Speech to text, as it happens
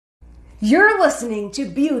You're listening to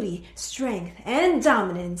Beauty, Strength, and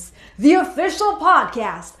Dominance, the official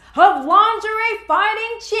podcast of Lingerie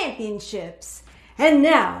Fighting Championships. And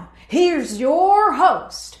now, here's your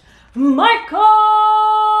host, Michael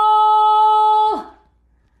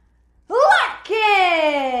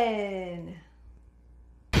Latkin.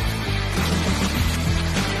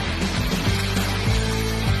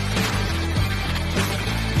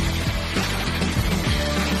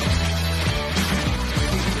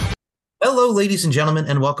 Hello, ladies and gentlemen,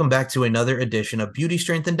 and welcome back to another edition of Beauty,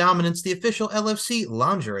 Strength, and Dominance, the official LFC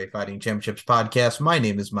Lingerie Fighting Championships podcast. My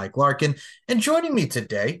name is Mike Larkin, and joining me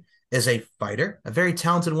today is a fighter, a very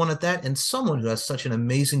talented one at that, and someone who has such an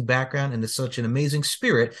amazing background and is such an amazing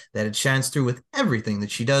spirit that it shines through with everything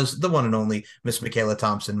that she does, the one and only Miss Mikayla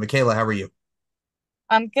Thompson. Mikayla, how are you?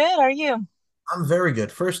 I'm good. How are you? I'm very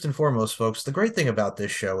good. First and foremost, folks, the great thing about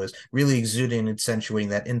this show is really exuding and accentuating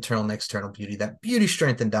that internal and external beauty, that beauty,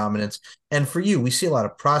 strength, and dominance. And for you, we see a lot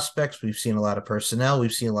of prospects, we've seen a lot of personnel,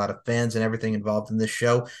 we've seen a lot of fans and everything involved in this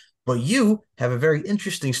show. But you have a very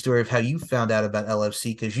interesting story of how you found out about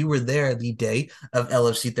LFC because you were there the day of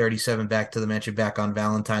LFC 37 back to the mansion back on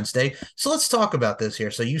Valentine's Day. So let's talk about this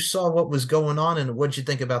here. So you saw what was going on and what did you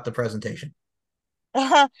think about the presentation?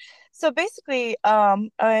 So basically, I'm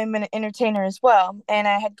an entertainer as well, and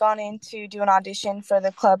I had gone in to do an audition for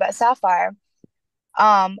the club at Sapphire.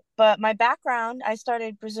 But my background, I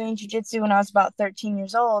started Brazilian Jiu-Jitsu when I was about 13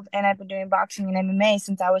 years old, and I've been doing boxing and MMA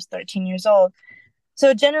since I was 13 years old.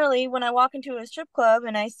 So generally, when I walk into a strip club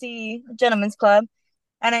and I see a gentleman's club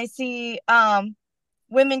and I see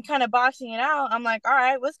women kind of boxing it out, I'm like, all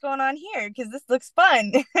right, what's going on here? Because this looks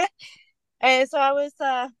fun. And so I was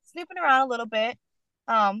snooping around a little bit.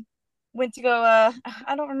 Um, Went to go.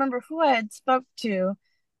 I don't remember who I had spoke to,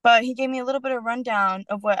 but he gave me a little bit of rundown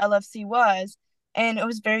of what LFC was, and I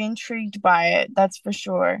was very intrigued by it. That's for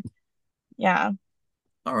sure. Yeah.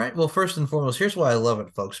 All right. Well, first and foremost, here's why I love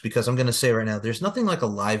it, folks, because I'm going to say right now, there's nothing like a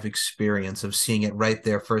live experience of seeing it right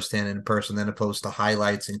there firsthand in person than opposed to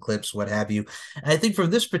highlights and clips, what have you. And I think for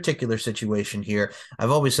this particular situation here,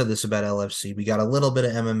 I've always said this about LFC. We got a little bit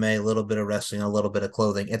of MMA, a little bit of wrestling, a little bit of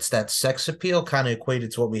clothing. It's that sex appeal kind of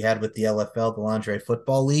equated to what we had with the LFL, the Lingerie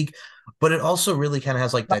Football League, but it also really kind of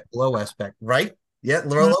has like that glow aspect, right? Yeah,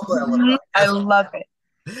 Laura, love Mhm. I that. love it.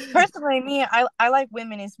 Personally, I like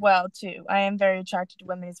women as well too. I am very attracted to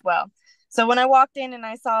women as well. So when I walked in and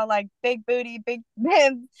I saw like big booty, big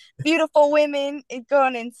beautiful women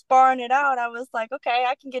going and sparring it out, I was like, okay,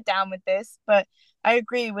 I can get down with this. But I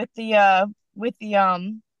agree with the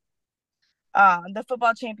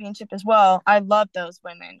football championship as well. I love those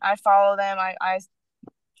women. I follow them.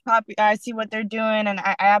 I see what they're doing and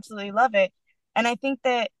I absolutely love it. And I think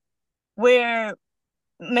that where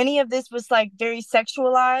many of this was like very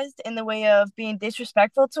sexualized in the way of being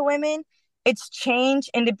disrespectful to women, it's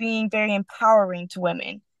changed into being very empowering to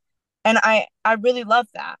women. And I really love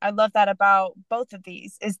that. I love that about both of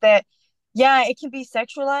these is that yeah, it can be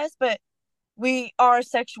sexualized, but we are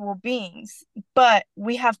sexual beings, but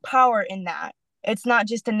we have power in that. It's not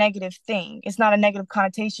just a negative thing. It's not a negative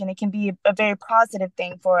connotation. It can be a very positive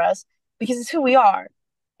thing for us because it's who we are.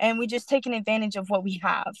 And we just taking advantage of what we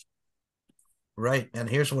have. Right. And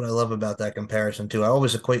here's what I love about that comparison too. I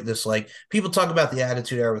always equate this like people talk about the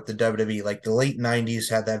attitude era with the WWE, like the late 90s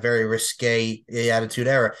had that very risque attitude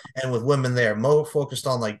era. And with women there, more focused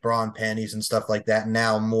on like bra and panties and stuff like that.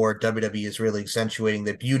 Now more WWE is really accentuating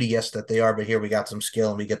the beauty, yes, that they are, but here we got some skill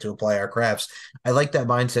and we get to apply our crafts. I like that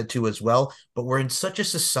mindset too as well. But we're in such a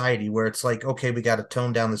society where it's like, okay, we got to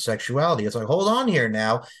tone down the sexuality. It's like, hold on here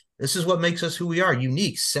now. This is what makes us who we are,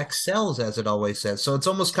 unique. Sex sells, as it always says. So it's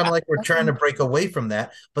almost kind of like we're trying to break away from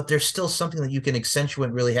that, but there's still something that you can accentuate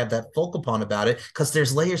and really have that focal point about it because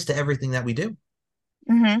there's layers to everything that we do.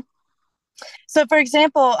 Mm-hmm. So, for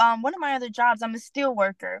example, one of my other jobs, I'm a steel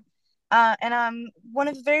worker, and I'm one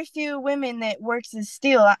of the very few women that works in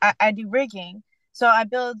steel. I do rigging, so I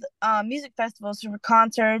build music festivals for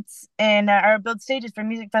concerts, and or build stages for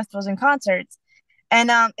music festivals and concerts. And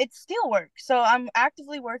it's steel work, so I'm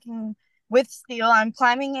actively working with steel. I'm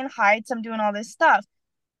climbing in heights. I'm doing all this stuff.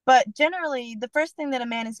 But generally, the first thing that a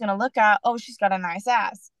man is going to look at, oh, she's got a nice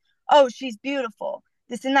ass. Oh, she's beautiful.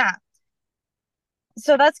 This and that.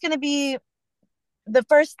 So that's going to be the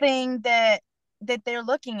first thing that they're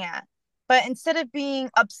looking at. But instead of being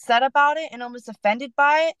upset about it and almost offended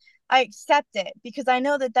by it, I accept it because I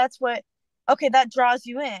know that that's what, okay, that draws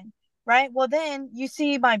you in, right? Well, then you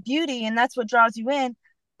see my beauty and that's what draws you in.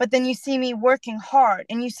 But then you see me working hard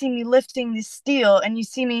and you see me lifting this steel and you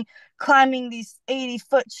see me climbing these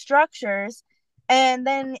 80-foot structures. And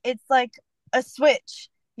then it's like a switch,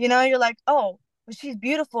 you're like, oh, but she's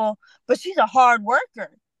beautiful, but she's a hard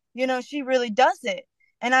worker. She really does it.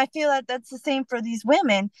 And I feel that that's the same for these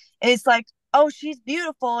women. It's like, oh, she's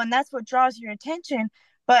beautiful, and that's what draws your attention.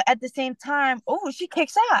 But at the same time, oh, she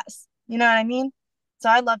kicks ass. You know what I mean? So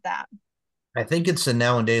I love that. I think it's a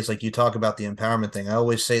nowadays, like you talk about the empowerment thing. I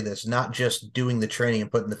always say this, not just doing the training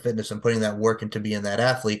and putting the fitness and putting that work into being that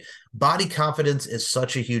athlete. Body confidence is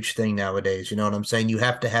such a huge thing nowadays. You know what I'm saying? You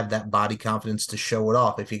have to have that body confidence to show it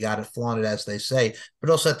off if you got it flaunted, as they say. But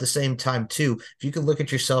also at the same time, too, if you can look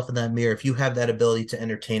at yourself in that mirror, if you have that ability to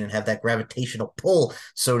entertain and have that gravitational pull,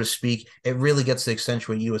 so to speak, it really gets to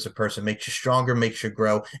accentuate you as a person, makes you stronger, makes you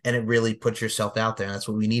grow, and it really puts yourself out there. And that's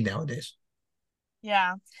what we need nowadays.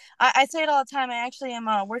 Yeah, I say it all the time. I actually am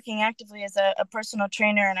working actively as a personal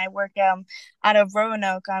trainer, and I work out of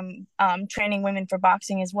Roanoke. I'm training women for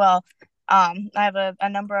boxing as well. I have a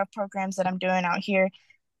number of programs that I'm doing out here,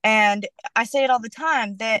 and I say it all the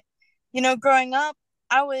time that, growing up,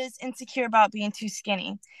 I was insecure about being too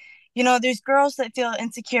skinny. There's girls that feel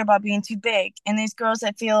insecure about being too big, and there's girls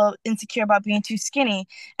that feel insecure about being too skinny,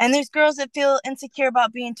 and there's girls that feel insecure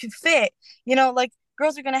about being too fit. Like,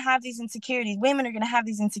 girls are going to have these insecurities, women are going to have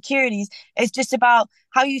these insecurities. It's just about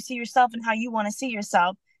how you see yourself and how you want to see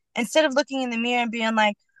yourself. Instead of looking in the mirror and being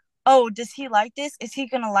like, oh, does he like this? Is he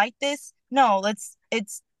going to like this? No,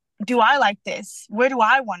 it's do I like this? Where do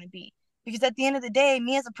I want to be? Because at the end of the day,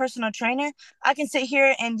 me as a personal trainer, I can sit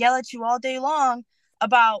here and yell at you all day long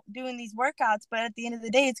about doing these workouts, but at the end of the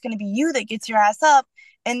day, it's going to be you that gets your ass up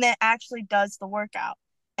and then actually does the workout.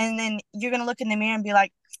 And then you're going to look in the mirror and be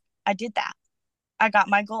like, I did that. I got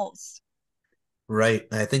my goals. Right.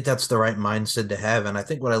 I think that's the right mindset to have. And I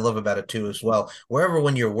think what I love about it too, as well, wherever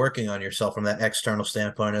when you're working on yourself from that external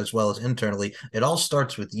standpoint as well as internally, it all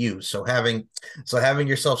starts with you. So having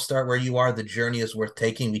yourself start where you are, the journey is worth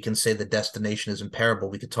taking. We can say the destination is imperishable.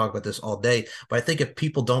 We could talk about this all day. But I think if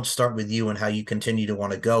people don't start with you and how you continue to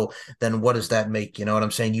want to go, then what does that make? You know what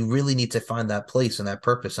I'm saying? You really need to find that place and that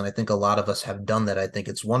purpose. And I think a lot of us have done that. I think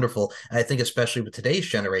it's wonderful. And I think especially with today's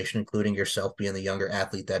generation, including yourself being the younger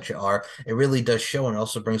athlete that you are, it really does show, and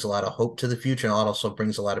also brings a lot of hope to the future, and it also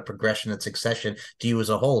brings a lot of progression and succession to you as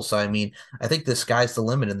a whole. So I mean, I think the sky's the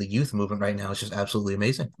limit, and the youth movement right now is just absolutely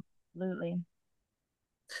amazing. Absolutely.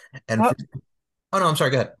 And Well, oh no, I'm sorry,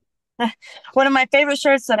 go ahead. one of my favorite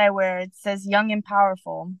shirts that I wear, it says young and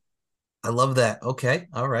powerful. I love that. Okay.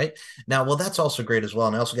 All right. Now, well, that's also great as well.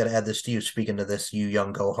 And I also got to add this to you. Speaking to this, you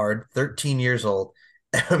young go hard, 13 years old,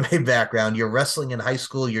 MMA background. You're wrestling in high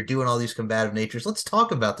school. You're doing all these combative natures. Let's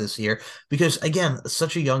talk about this here because, again,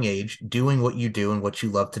 such a young age, doing what you do and what you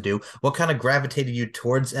love to do. What kind of gravitated you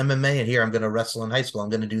towards MMA? And here, I'm going to wrestle in high school. I'm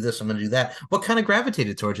going to do this. I'm going to do that. What kind of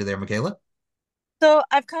gravitated towards you there, Mikayla? So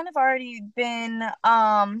I've kind of already been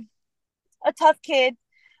a tough kid.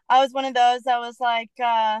 I was one of those that was like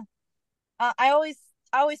Uh, I always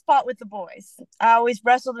I always fought with the boys. I always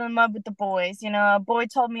wrestled in the mud with the boys. A boy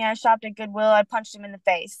told me I shopped at Goodwill. I punched him in the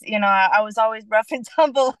face. I was always rough and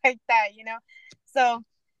tumble like that. So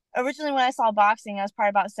originally when I saw boxing, I was probably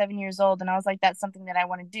about 7 years old, and I was like, that's something that I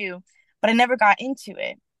want to do. But I never got into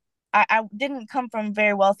it. I didn't come from a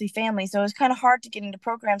very wealthy family, so it was kind of hard to get into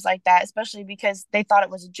programs like that, especially because they thought it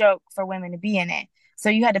was a joke for women to be in it. So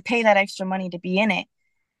you had to pay that extra money to be in it.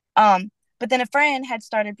 Um, but then a friend had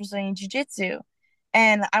started Brazilian Jiu Jitsu,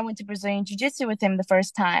 and I went to Brazilian Jiu Jitsu with him the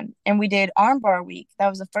first time, and we did armbar week. That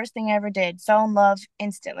was the first thing I ever did. Fell in love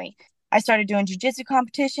instantly. I started doing Jiu Jitsu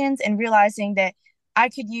competitions and realizing that I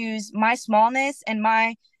could use my smallness and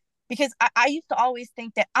because I used to always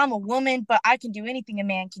think that I'm a woman, but I can do anything a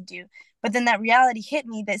man can do. But then that reality hit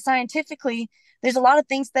me that scientifically, there's a lot of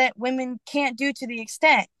things that women can't do to the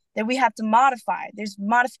extent that we have to modify. There's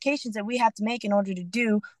modifications that we have to make in order to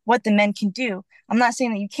do what the men can do. I'm not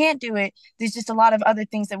saying that you can't do it. There's just a lot of other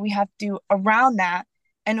things that we have to do around that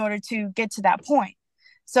in order to get to that point.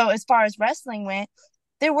 So as far as wrestling went,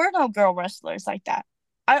 there were no girl wrestlers like that.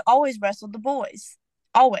 I always wrestled the boys,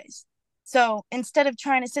 always. So instead of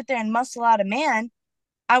trying to sit there and muscle out a man,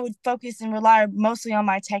 I would focus and rely mostly on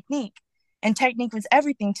my technique. And technique was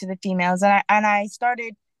everything to the females. And I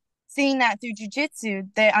started seeing that through jujitsu,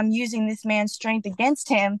 that I'm using this man's strength against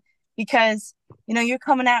him because, you're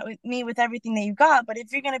coming at me with everything that you got. But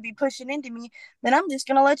if you're going to be pushing into me, then I'm just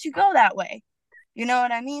going to let you go that way. You know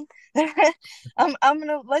what I mean? I'm going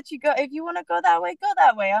to let you go. If you want to go that way, go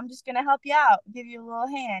that way. I'm just going to help you out, give you a little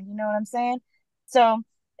hand. You know what I'm saying? So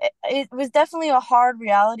it was definitely a hard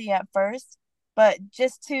reality at first, but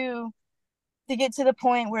just to get to the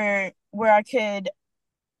point where I could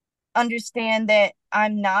understand that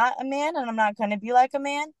I'm not a man and I'm not going to be like a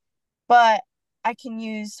man, but I can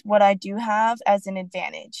use what I do have as an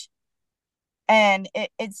advantage. And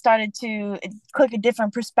it started to click a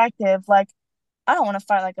different perspective. Like, I don't want to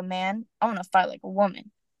fight like a man. I want to fight like a woman.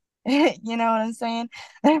 You know what I'm saying?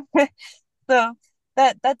 So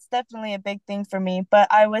that's definitely a big thing for me. But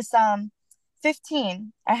I was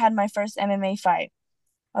 15. I had my first MMA fight.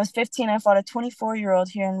 I was 15. I fought a 24-year-old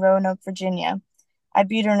here in Roanoke, Virginia. I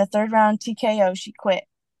beat her in a third round TKO. She quit.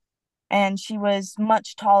 And she was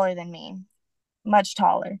much taller than me, much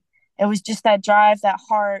taller. It was just that drive, that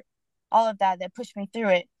heart, all of that that pushed me through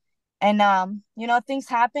it. And you know, things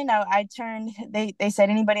happened. I turned, they said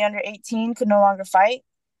anybody under 18 could no longer fight.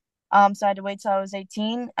 So I had to wait till I was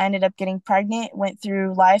 18. I ended up getting pregnant, went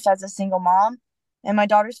through life as a single mom, and my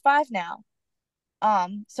daughter's 5 now.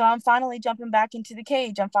 So I'm finally jumping back into the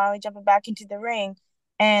cage. I'm finally jumping back into the ring.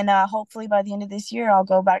 And hopefully by the end of this year, I'll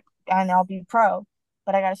go back and I'll be pro.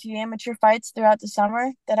 But I got a few amateur fights throughout the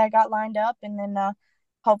summer that I got lined up. And then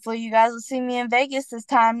hopefully you guys will see me in Vegas this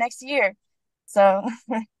time next year. So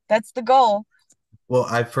that's the goal. Well,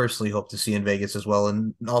 I personally hope to see in Vegas as well.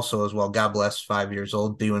 And also as well, God bless 5 years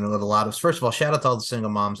old, doing with a lot of, first of all, shout out to all the single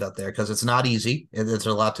moms out there because it's not easy. It's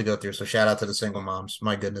a lot to go through. So shout out to the single moms.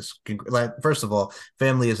 My goodness. First of all,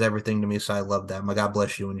 family is everything to me. So I love that. My God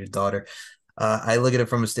bless you and your daughter. I look at it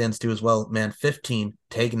from a stance too as well, man. 15,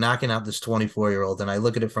 knocking out this 24-year-old, and I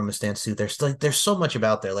look at it from a stance too. There's so much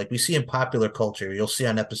about there. Like we see in popular culture, you'll see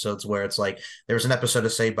on episodes where it's like there was an episode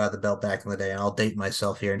of Saved by the Bell back in the day, and I'll date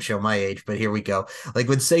myself here and show my age, but here we go. Like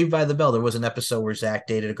with Saved by the Bell, there was an episode where Zach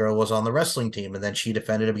dated a girl who was on the wrestling team, and then she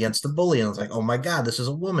defended him against the bully, and I was like, oh my god, this is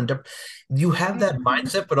a woman. You have that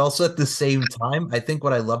mindset, but also at the same time, I think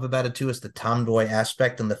what I love about it too is the tomboy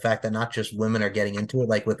aspect and the fact that not just women are getting into it.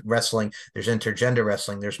 Like with wrestling, there's intergender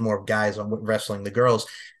wrestling, there's more guys on wrestling the girls.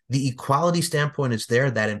 The equality standpoint is there.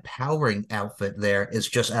 That empowering outfit there is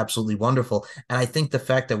just absolutely wonderful. And I think the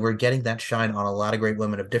fact that we're getting that shine on a lot of great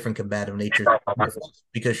women of different combative natures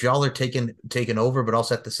because y'all are taking over, but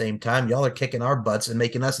also at the same time, y'all are kicking our butts and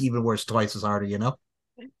making us even worse twice as harder, you know?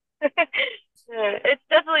 It's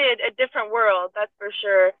definitely a different world, that's for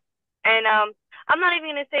sure. And I'm not even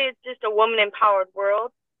going to say it's just a woman empowered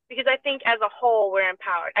world because I think as a whole we're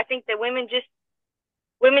empowered. I think that women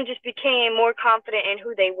just became more confident in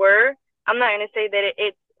who they were. I'm not going to say that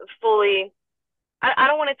it's fully. I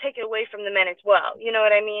don't want to take it away from the men as well. You know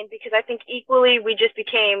what I mean? Because I think equally we just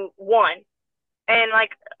became one. And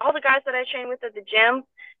like all the guys that I train with at the gym,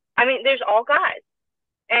 I mean, there's all guys.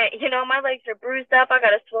 And, you know, my legs are bruised up. I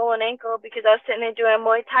got a swollen ankle because I was sitting there doing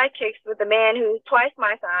Muay Thai kicks with a man who's twice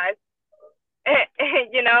my size,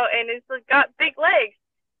 you know, and it's got big legs.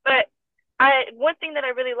 But one thing that I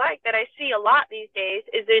really like that I see a lot these days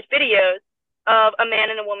is there's videos of a man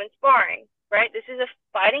and a woman sparring, right? This is a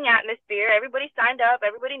fighting atmosphere. Everybody signed up.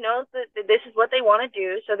 Everybody knows that this is what they want to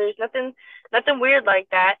do. So there's nothing weird like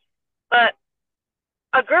that. But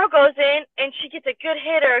a girl goes in and she gets a good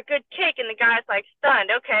hit or a good kick and the guy's like stunned.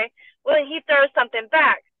 Okay. Well, then he throws something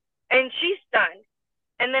back and she's stunned.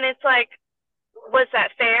 And then it's like, was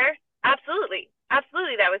that fair? Absolutely.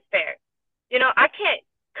 Absolutely. That was fair. You know, I can't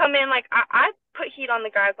come in like I put heat on the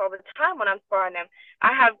guys all the time when I'm sparring them.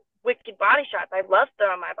 I have wicked body shots. I love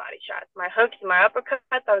throwing my body shots, my hooks and my uppercuts.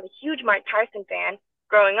 I was a huge Mike Tyson fan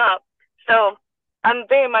growing up. So I'm a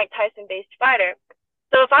very Mike Tyson based fighter.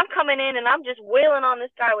 So if I'm coming in and I'm just wailing on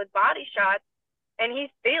this guy with body shots and he's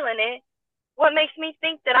feeling it, what makes me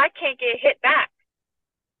think that I can't get hit back?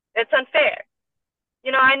 That's unfair.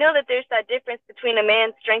 You know, I know that there's that difference between a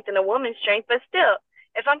man's strength and a woman's strength, but still,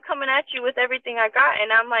 if I'm coming at you with everything I got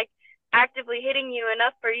and I'm like actively hitting you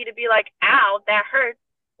enough for you to be like, ow, that hurts,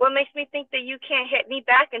 what makes me think that you can't hit me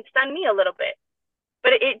back and stun me a little bit?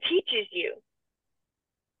 But it teaches you.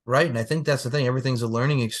 Right. And I think that's the thing. Everything's a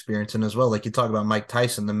learning experience. And as well, like you talk about Mike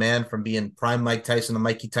Tyson, the man from being prime Mike Tyson to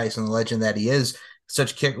Mikey Tyson, the legend that he is,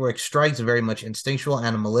 such kick strikes are very much instinctual,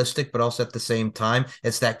 animalistic, but also at the same time,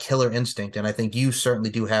 it's that killer instinct. And I think you certainly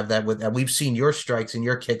do have that with we've seen your strikes and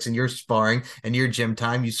your kicks and your sparring and your gym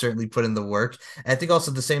time. You certainly put in the work. And I think also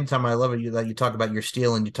at the same time, I love it that you talk about your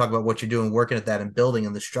steel and you talk about what you're doing, working at that and building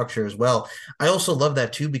and the structure as well. I also love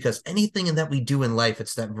that too, because anything that we do in life,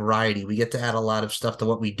 it's that variety. We get to add a lot of stuff to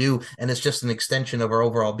what we do. And it's just an extension of our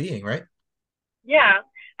overall being, right? Yeah.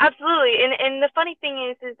 Absolutely. And the funny thing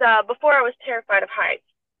is before I was terrified of heights.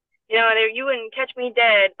 You know, you wouldn't catch me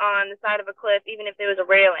dead on the side of a cliff, even if there was a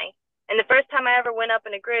railing. And the first time I ever went up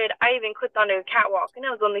in a grid, I even clipped onto a catwalk, and it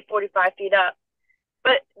was only 45 feet up.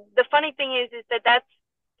 But the funny thing is that that's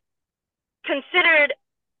considered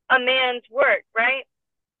a man's work, right?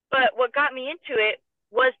 But what got me into it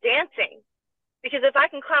was dancing. Because if I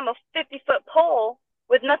can climb a 50-foot pole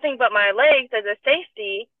with nothing but my legs as a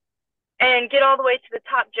safety, and get all the way to the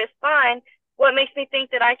top just fine, What makes me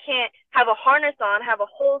think that I can't have a harness on, have a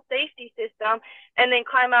whole safety system, and then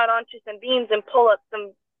climb out onto some beams and pull up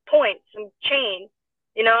some points, some chain,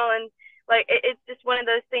 and like it's just one of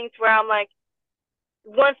those things where I'm like,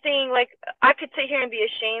 one thing, like, I could sit here and be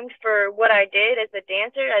ashamed for what I did as a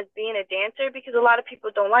dancer, as being a dancer, because a lot of people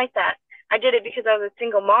don't like that. I did it because I was a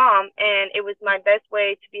single mom, and it was my best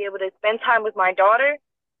way to be able to spend time with my daughter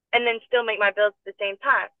and then still make my bills at the same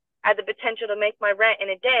time. I had the potential to make my rent in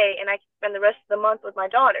a day, and I could spend the rest of the month with my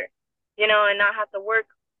daughter, and not have to work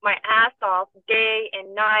my ass off day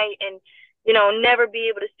and night and, never be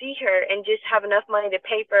able to see her and just have enough money to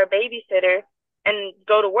pay for a babysitter and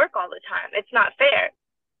go to work all the time. It's not fair.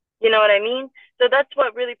 You know what I mean? So that's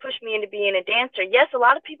what really pushed me into being a dancer. Yes, a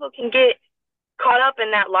lot of people can get caught up in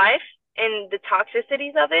that life and the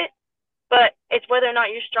toxicities of it, but it's whether or not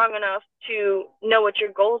you're strong enough to know what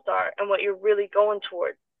your goals are and what you're really going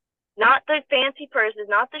towards. Not the fancy purses,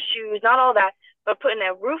 not the shoes, not all that, but putting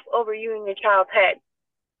a roof over you and your child's head.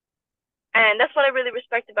 And that's what I really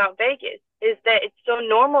respect about Vegas, is that it's so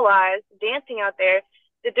normalized dancing out there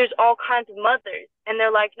that there's all kinds of mothers. And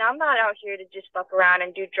they're like, no, I'm not out here to just fuck around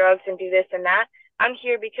and do drugs and do this and that. I'm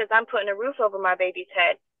here because I'm putting a roof over my baby's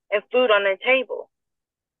head and food on their table.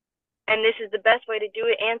 And this is the best way to do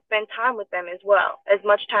it and spend time with them as well, as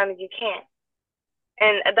much time as you can.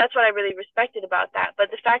 And that's what I really respected about that.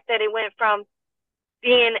 But the fact that it went from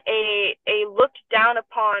being a looked down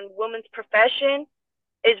upon woman's profession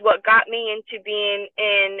is what got me into being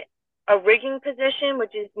in a rigging position,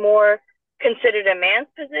 which is more considered a man's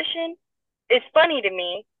position. It's funny to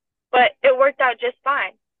me, but it worked out just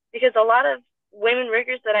fine because a lot of women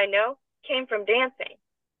riggers that I know came from dancing.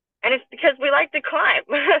 And it's because we like to climb.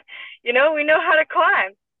 We know how to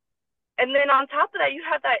climb. And then on top of that, you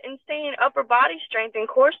have that insane upper body strength and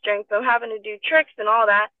core strength of having to do tricks and all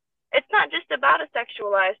that. It's not just about a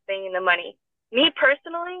sexualized thing and the money. Me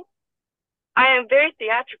personally, I am very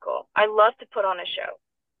theatrical. I love to put on a show.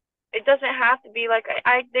 It doesn't have to be like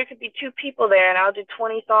there could be two people there and I'll do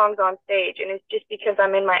 20 songs on stage, and it's just because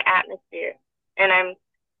I'm in my atmosphere and I'm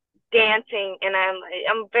dancing, and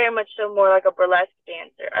I'm very much so more like a burlesque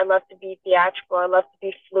dancer. I love to be theatrical. I love to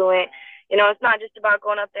be fluent. It's not just about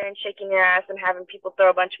going up there and shaking your ass and having people throw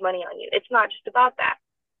a bunch of money on you. It's not just about that.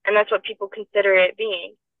 And that's what people consider it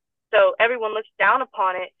being. So everyone looks down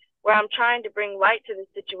upon it, where I'm trying to bring light to the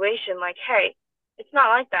situation. Like, hey, it's not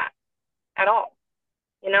like that at all.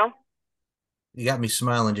 You got me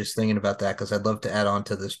smiling just thinking about that, because I'd love to add on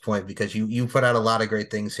to this point, because you put out a lot of great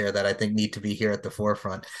things here that I think need to be here at the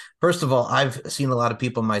forefront. First of all, I've seen a lot of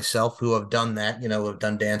people myself who have done that, who have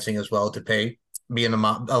done dancing as well to pay. Being a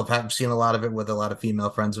mom, I've seen a lot of it with a lot of female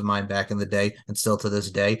friends of mine back in the day, and still to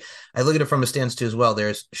this day. I look at it from a stance too as well.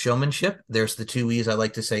 There's showmanship. There's the two E's I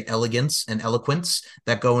like to say, elegance and eloquence,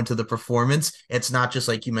 that go into the performance. It's not just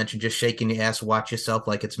like you mentioned, just shaking your ass, watch yourself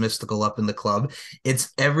like it's mystical up in the club.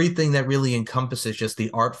 It's everything that really encompasses just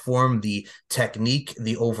the art form, the technique,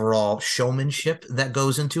 the overall showmanship that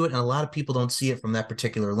goes into it. And a lot of people don't see it from that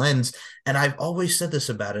particular lens. And I've always said this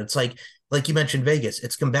about it. It's like you mentioned Vegas,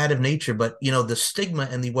 it's combative nature, but the stigma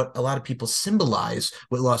and what a lot of people symbolize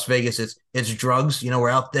with Las Vegas is it's drugs. We're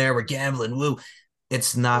out there, we're gambling, woo.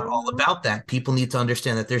 It's not all about that. People need to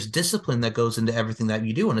understand that there's discipline that goes into everything that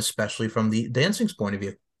you do, and especially from the dancing's point of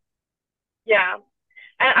view. Yeah.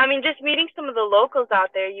 I mean, just meeting some of the locals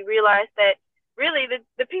out there, you realize that really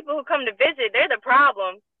the people who come to visit, they're the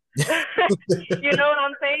problem. You know what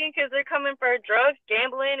I'm saying? Because they're coming for drugs,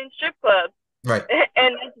 gambling, and strip clubs. Right.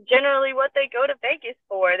 And that's generally what they go to Vegas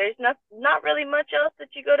for. There's not really much else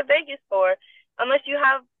that you go to Vegas for, unless you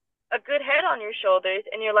have a good head on your shoulders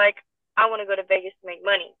and you're like, I want to go to Vegas to make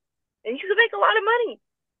money. And you can make a lot of money.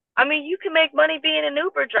 I mean, you can make money being an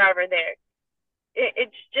Uber driver there.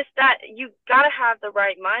 It's just that you got to have the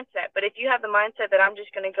right mindset. But if you have the mindset that I'm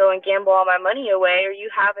just going to go and gamble all my money away, or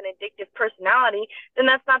you have an addictive personality, then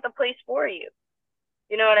that's not the place for you.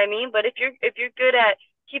 You know what I mean? But if you're good at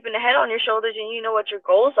keeping the head on your shoulders and you know what your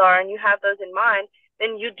goals are and you have those in mind,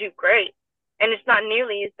 then you do great. And it's not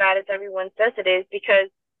nearly as bad as everyone says it is, because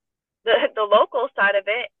the local side of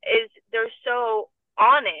it is they're so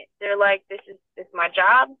on it. They're like, this is my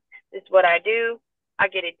job. This is what I do. I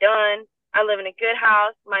get it done. I live in a good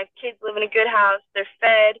house. My kids live in a good house. They're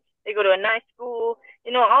fed. They go to a nice school.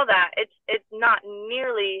 All that. It's not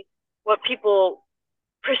nearly what people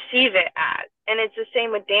perceive it as. And it's the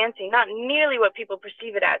same with dancing, not nearly what people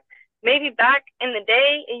perceive it as. Maybe back in the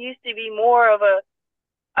day, it used to be more of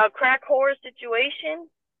a crack whore situation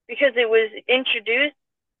because it was introduced,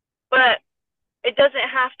 but it doesn't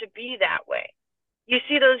have to be that way. You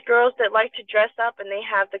see those girls that like to dress up and they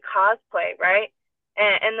have the cosplay, right?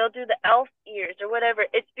 and they'll do the elf ears or whatever.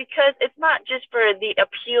 It's because it's not just for the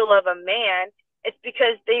appeal of a man. It's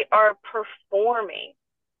because they are performing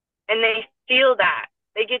and they feel that.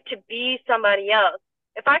 They get to be somebody else.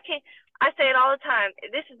 If I can, I say it all the time.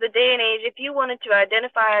 This is the day and age. If you wanted to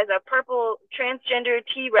identify as a purple transgender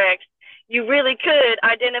T-Rex, you really could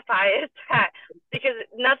identify as that because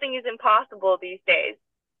nothing is impossible these days.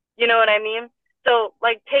 You know what I mean? So,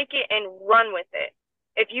 like, take it and run with it.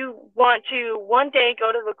 If you want to one day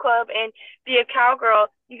go to the club and be a cowgirl,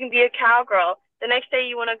 you can be a cowgirl. The next day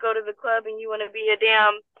you want to go to the club and you want to be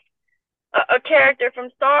a character from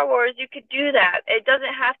Star Wars, you could do that. It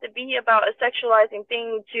doesn't have to be about a sexualizing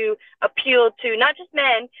thing to appeal to not just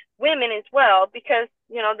men, women as well, because,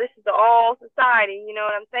 you know, this is all society, you know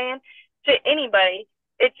what I'm saying? To anybody.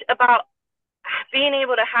 It's about being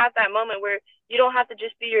able to have that moment where you don't have to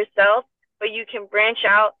just be yourself, but you can branch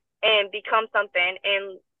out and become something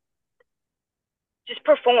and just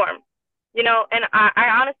perform, you know. And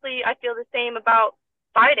I honestly, I feel the same about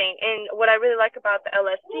fighting. And what I really like about the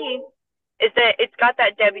LFC is that it's got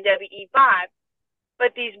that WWE vibe.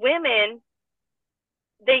 But these women,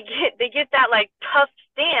 they get that like tough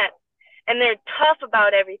stance and they're tough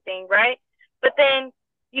about everything, right? But then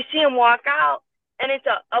you see them walk out and it's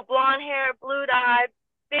a blonde hair, blue-eyed,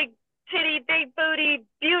 big titty, big booty,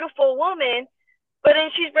 beautiful woman, but then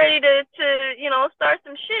she's ready to you know, start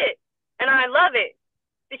some shit. And I love it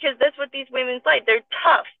because that's what these women's like. They're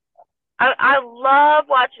tough. I love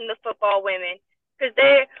watching the football women because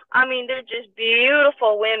they're just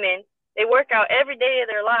beautiful women. They work out every day of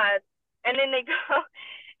their lives, and then they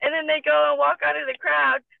go and walk out of the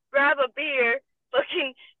crowd, grab a beer,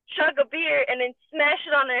 fucking chug a beer, and then smash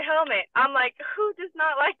it on their helmet. I'm like, who does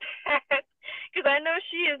not like that? Because I know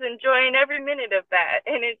she is enjoying every minute of that,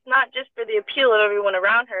 and it's not just for the appeal of everyone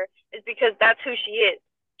around her. It's because that's who she is.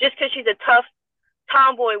 Just because she's a tough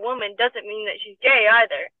tomboy woman doesn't mean that she's gay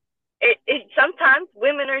either. Sometimes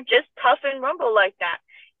women are just tough and rumble like that.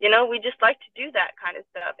 You know, we just like to do that kind of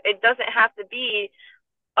stuff. It doesn't have to be,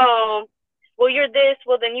 oh, well, you're this,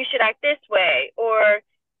 well, then you should act this way. Or,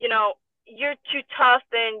 you know, you're too tough,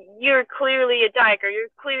 then you're clearly a dyke or you're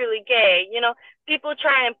clearly gay. You know, people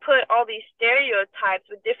try and put all these stereotypes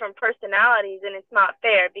with different personalities, and it's not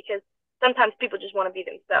fair because sometimes people just want to be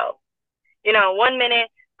themselves. You know, one minute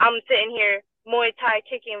I'm sitting here Muay Thai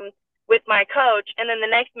kicking with my coach, and then the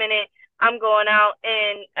next minute I'm going out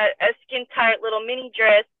in a skin tight little mini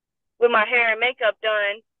dress with my hair and makeup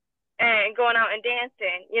done and going out and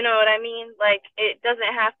dancing. You know what I mean? Like, it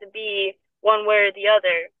doesn't have to be one way or the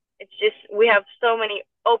other. It's just we have so many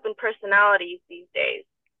open personalities these days.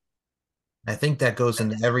 I think that goes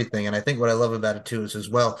into everything. And I think what I love about it too is as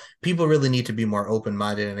well, people really need to be more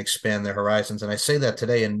open-minded and expand their horizons. And I say that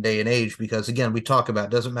today in day and age, because again, we talk about, it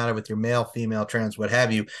doesn't matter if you're male, female, trans, what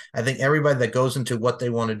have you. I think everybody that goes into what they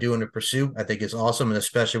want to do and to pursue, I think is awesome. And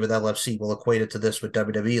especially with LFC, we'll equate it to this with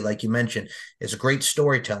WWE, like you mentioned, it's great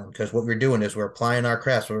storytelling because what we're doing is we're applying our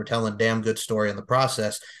crafts, we're telling a damn good story in the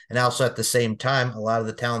process. And also at the same time, a lot of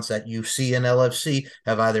the talents that you see in LFC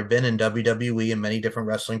have either been in WWE and many different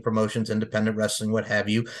wrestling promotions, independent wrestling, what have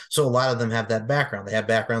you. So a lot of them have that background. They have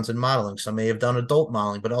backgrounds in modeling. Some may have done adult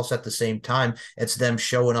modeling, but also at the same time, it's them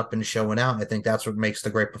showing up and showing out. I think that's what makes the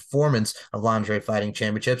great performance of lingerie fighting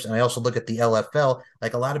championships. And I also look at the LFL,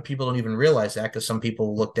 like a lot of people don't even realize that because some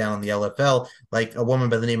people look down on the LFL, like a woman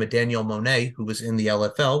by the name of Danielle Monet, who was in the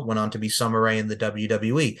LFL, went on to be Summer Rae in the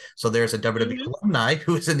WWE. So there's a WWE alumni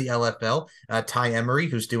who is in the LFL, Ty Emery,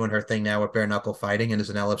 who's doing her thing now with bare knuckle fighting and is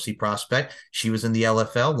an LFC prospect. She was in the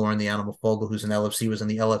LFL. Lauren the Animal Fogel, who's an LFC, was in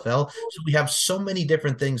the LFL. So we have so many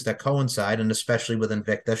different things that coincide, and especially with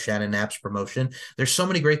Invicta, Shannon Knapp's promotion, there's so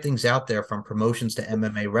many great things out there from promotions to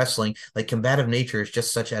MMA wrestling. Like Combative Nature is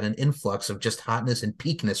just such at an influx of just hotness and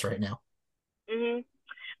peakness right now.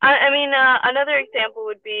 I mean, another example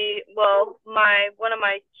would be, well, one of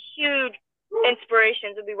my huge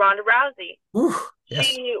inspirations would be Ronda Rousey. Ooh, yes.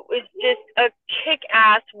 She was just a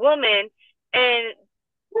kick-ass woman and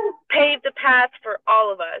paved the path for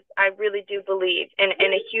all of us, I really do believe, in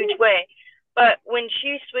a huge way. But when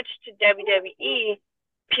she switched to WWE,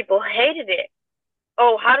 people hated it.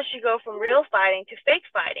 Oh, how does she go from real fighting to fake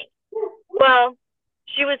fighting? Well,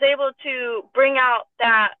 she was able to bring out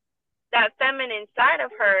that feminine side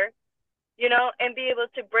of her, you know, and be able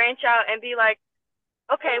to branch out and be like,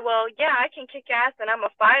 okay, well, yeah, I can kick ass and I'm a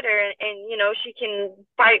fighter and you know, she can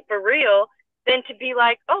fight for real, then to be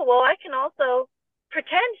like, oh, well, I can also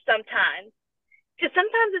pretend sometimes. Because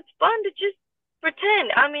sometimes it's fun to just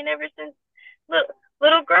pretend. I mean, ever since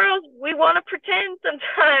little girls, we want to pretend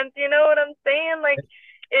sometimes, you know what I'm saying? Like,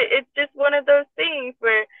 it's just one of those things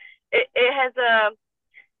where it has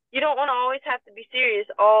you don't want to always have to be serious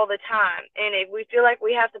all the time. And if we feel like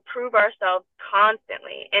we have to prove ourselves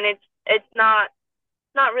constantly, and it's not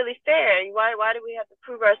really fair. Why do we have to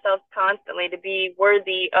prove ourselves constantly to be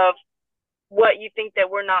worthy of what you think that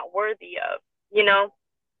we're not worthy of, you know?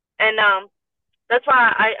 And that's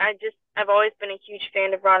why I've always been a huge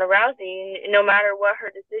fan of Ronda Rousey, and no matter what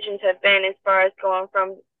her decisions have been as far as going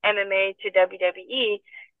from MMA to WWE,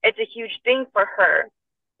 it's a huge thing for her.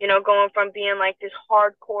 You know, going from being like this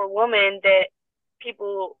hardcore woman that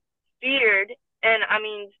people feared, and I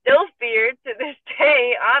mean still feared to this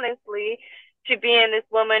day, honestly, to being this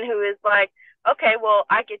woman who is like, okay, well,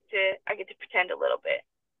 I get to pretend a little bit.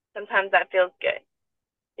 Sometimes that feels good,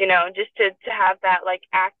 you know, just to have that like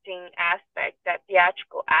acting aspect, that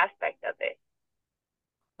theatrical aspect of it.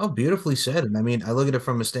 Oh, beautifully said. And I mean, I look at it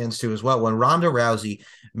from a stance too as well. When Ronda Rousey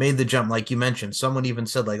made the jump, like you mentioned, someone even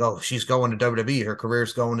said, like, oh, she's going to WWE, her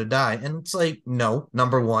career's going to die. And it's like, no,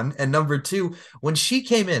 number one. And number two, when she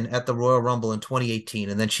came in at the Royal Rumble in 2018,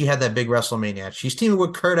 and then she had that big WrestleMania match, she's teaming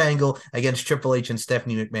with Kurt Angle against Triple H and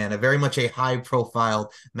Stephanie McMahon, a very much a high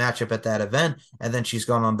profile matchup at that event. And then she's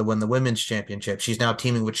gone on to win the women's championship. She's now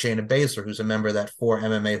teaming with Shayna Baszler, who's a member of that four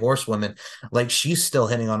MMA horsewomen. Like, she's still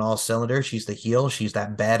hitting on all cylinders. She's the heel. She's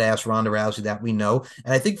that badass Ronda Rousey that we know.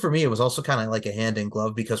 And I think for me, it was also kind of like a hand in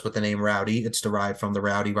glove because with the name Rowdy, it's derived from the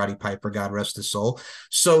Roddy Piper, God rest his soul.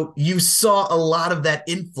 So you saw a lot of that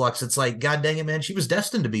influx. It's like, God dang it, man, she was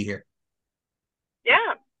destined to be here.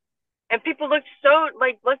 Yeah. And people looked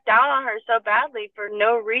down on her so badly for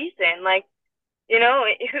no reason. Like, you know,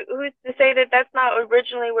 who's to say that that's not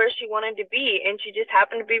originally where she wanted to be, and she just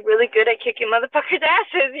happened to be really good at kicking motherfuckers'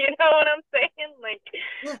 asses. You know what I'm saying? Like,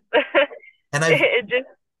 yeah. And it just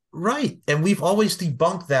right. And we've always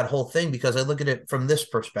debunked that whole thing because I look at it from this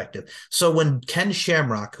perspective. So when Ken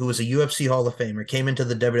Shamrock, who was a UFC Hall of Famer, came into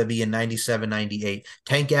the WWE in 97, 98,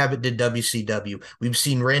 Tank Abbott did WCW. We've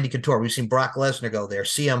seen Randy Couture. We've seen Brock Lesnar go there,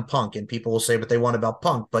 CM Punk. And people will say what they want about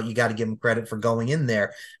Punk, but you got to give him credit for going in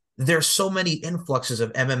there. There's so many influxes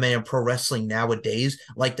of MMA and pro wrestling nowadays,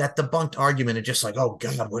 like that debunked argument of just like, oh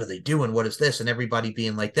God, what are they doing? What is this? And everybody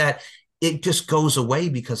being like that, it just goes away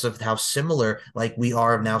because of how similar like we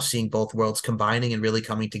are now seeing both worlds combining and really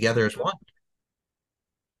coming together as one.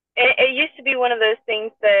 it used to be one of those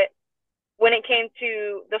things that when it came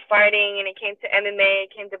to the fighting and it came to MMA,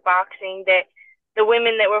 it came to boxing, that the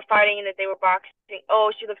women that were fighting and that they were boxing,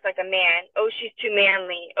 oh, she looks like a man. Oh, she's too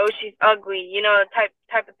manly. Oh, she's ugly. You know,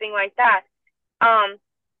 type of thing like that.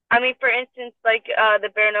 I mean, for instance, like the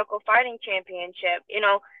bare knuckle fighting championship. You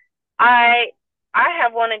know, I I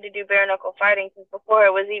have wanted to do bare knuckle fighting since before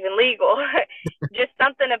it was even legal. Just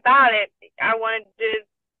something about it. I wanted to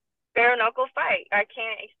bare knuckle fight. I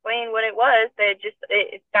can't explain what it was. That just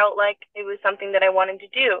it felt like it was something that I wanted to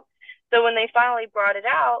do. So when they finally brought it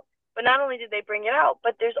out, but not only did they bring it out,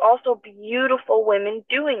 but there's also beautiful women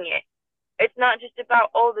doing it. It's not just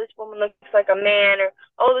about, oh, this woman looks like a man, or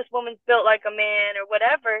oh, this woman's built like a man, or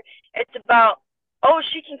whatever. It's about, oh,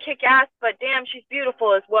 she can kick ass, but damn, she's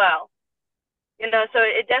beautiful as well. You know, so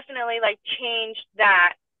it definitely like changed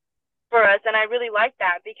that for us, and I really like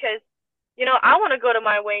that because, you know, I want to go to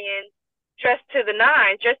my weigh-in dressed to the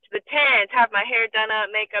nines, dressed to the tens, have my hair done up,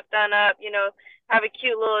 makeup done up, you know, have a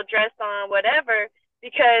cute little dress on, whatever,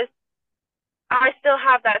 because I still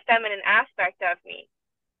have that feminine aspect of me,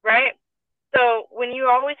 right? So when you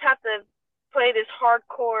always have to play this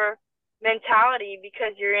hardcore mentality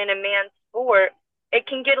because you're in a man's sport, it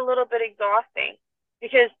can get a little bit exhausting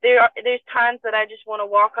because there's times that I just want to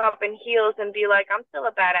walk up in heels and be like, I'm still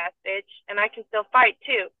a badass bitch and I can still fight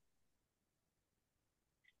too.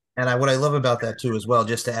 And what I love about that too, as well,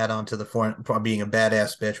 just to add on to the point, being a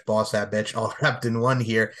badass bitch, boss that bitch, all wrapped in one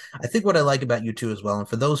here. I think what I like about you too, as well, and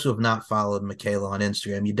for those who have not followed Mikayla on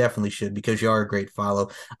Instagram, you definitely should because you are a great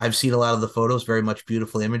follow. I've seen a lot of the photos, very much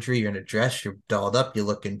beautiful imagery. You're in a dress, you're dolled up, you're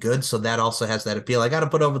looking good, so that also has that appeal. I got to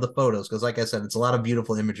put over the photos because, like I said, it's a lot of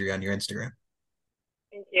beautiful imagery on your Instagram.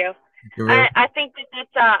 Thank you. Really- I think that's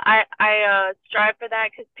I strive for that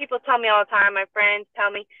because people tell me all the time. My friends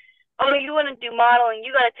tell me, oh, you want to do modeling,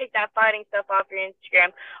 you got to take that fighting stuff off your Instagram.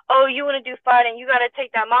 Oh, you want to do fighting, you got to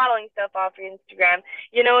take that modeling stuff off your Instagram.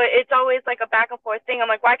 You know, it's always like a back and forth thing. I'm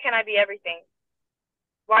like, why can't I be everything?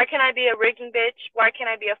 Why can't I be a rigging bitch? Why can't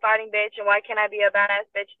I be a fighting bitch? And why can't I be a badass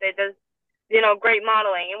bitch that does, you know, great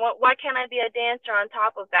modeling? And why can't I be a dancer on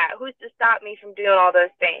top of that? Who's to stop me from doing all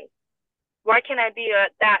those things? Why can't I be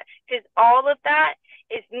that? Because all of that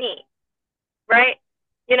is me, right?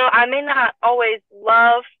 You know, I may not always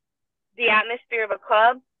love the atmosphere of a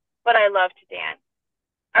club, but I love to dance.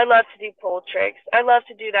 I love to do pole tricks. I love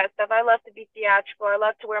to do that stuff. I love to be theatrical. I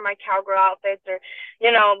love to wear my cowgirl outfits or,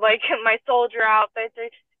 like my soldier outfits or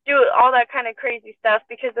do all that kind of crazy stuff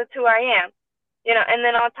because that's who I am. And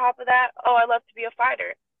then on top of that, oh, I love to be a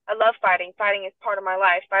fighter. I love fighting. Fighting is part of my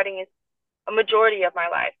life. Fighting is a majority of my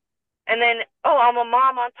life. And then, oh, I'm a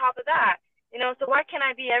mom on top of that. So why can't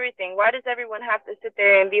I be everything? Why does everyone have to sit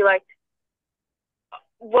there and be like,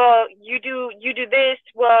 well, you do this.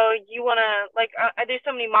 Well, you wanna there's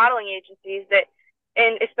so many modeling agencies that,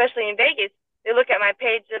 and especially in Vegas, they look at my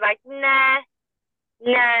page. They're like, nah,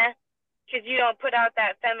 because you don't put out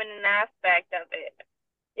that feminine aspect of it.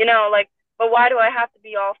 But why do I have to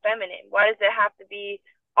be all feminine? Why does it have to be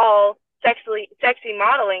all sexy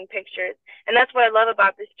modeling pictures? And that's what I love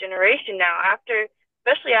about this generation now.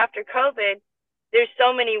 Especially after COVID, there's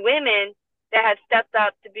so many women that have stepped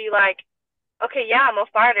up to be like, okay, yeah, I'm a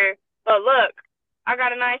fighter, but look, I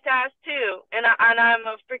got a nice ass too, and I'm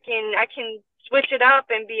I can switch it up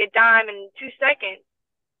and be a dime in 2 seconds,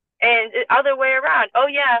 and the other way around. Oh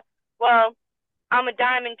yeah, well, I'm a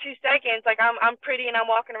dime in 2 seconds, like I'm pretty and I'm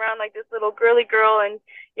walking around like this little girly girl and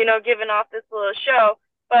giving off this little show,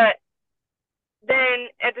 but then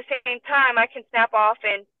at the same time I can snap off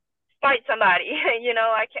and fight somebody.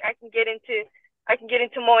 I can get into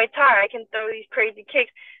Muay Thai. I can throw these crazy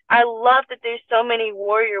kicks. I love that there's so many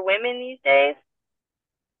warrior women these days.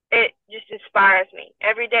 It just inspires me.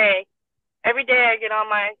 Every day I get on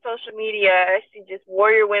my social media, I see just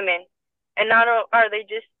warrior women. And not are they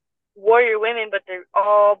just warrior women, but they're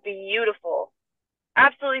all beautiful.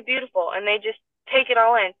 Absolutely beautiful. And they just take it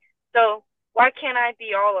all in. So why can't I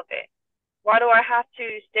be all of it? Why do I have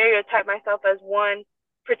to stereotype myself as one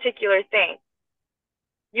particular thing?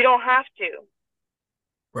 You don't have to.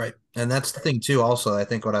 Right. And that's the thing too. Also, I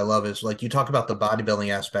think what I love is like you talk about the bodybuilding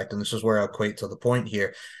aspect, and this is where I equate to the point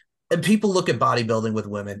here. And people look at bodybuilding with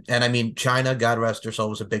women, and I mean, China, God rest her soul,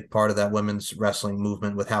 was a big part of that women's wrestling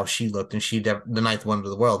movement with how she looked, and the ninth wonder of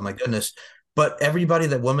the world. My goodness. But everybody,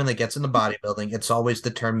 that woman that gets into bodybuilding, it's always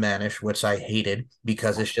the term mannish, which I hated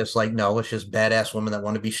because it's just like, no, it's just badass women that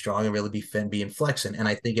want to be strong and really be fit and be flexing. And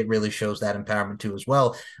I think it really shows that empowerment too as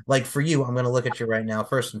well. Like for you, I'm going to look at you right now.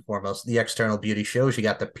 First and foremost, the external beauty shows. You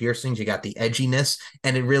got the piercings, you got the edginess,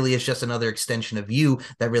 and it really is just another extension of you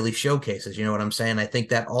that really showcases. You know what I'm saying? I think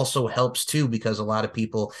that also helps too because a lot of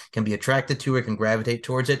people can be attracted to it, can gravitate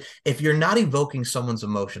towards it. If you're not evoking someone's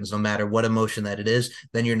emotions, no matter what emotion that it is,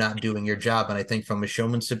 then you're not doing your job. And I think from a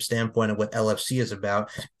showmanship standpoint of what LFC is about,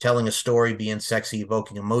 telling a story, being sexy,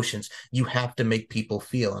 evoking emotions, you have to make people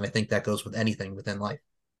feel. And I think that goes with anything within life.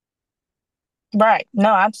 Right.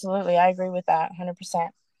 No, absolutely. I agree with that 100%.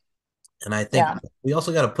 And I think we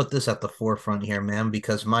also got to put this at the forefront here, man,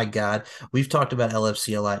 because my God, we've talked about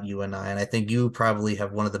LFC a lot, you and I, and I think you probably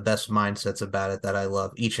have one of the best mindsets about it that I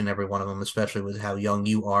love, each and every one of them, especially with how young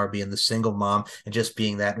you are, being the single mom and just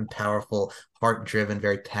being that powerful, heart-driven,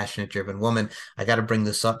 very passionate-driven woman. I got to bring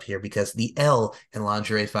this up here because the L in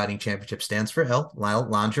Lingerie Fighting Championship stands for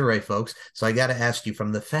lingerie, folks. So I got to ask you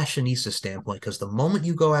from the fashionista standpoint, because the moment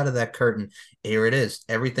you go out of that curtain, here it is,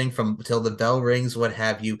 everything from till the bell rings, what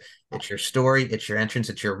have you. It's your story, it's your entrance,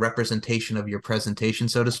 it's your representation of your presentation,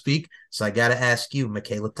 so to speak. So I got to ask you,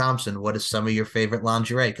 Mikayla Thompson, what is some of your favorite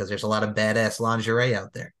lingerie? Because there's a lot of badass lingerie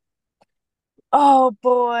out there. Oh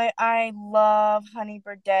boy, I love Honey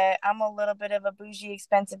Birdette. I'm a little bit of a bougie,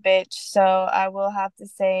 expensive bitch, so I will have to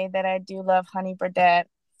say that I do love Honey Birdette.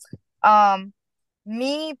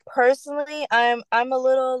 Me personally, I'm a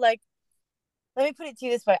little like, let me put it to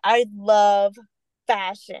you this way. I love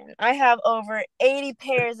fashion. I have over 80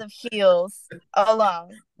 pairs of heels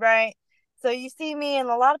alone, right? So you see me, and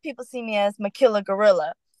a lot of people see me as Makilla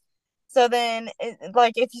Gorilla. So then,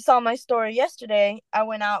 like, if you saw my story yesterday, I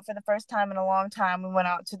went out for the first time in a long time. We went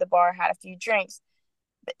out to the bar, had a few drinks.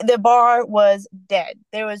 The bar was dead.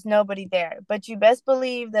 There was nobody there. But you best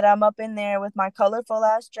believe that I'm up in there with my colorful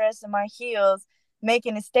ass dress and my heels,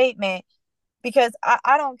 making a statement, because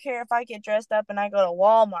I don't care if I get dressed up and I go to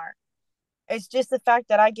Walmart. It's just the fact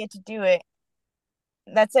that I get to do it.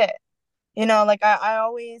 That's it. Like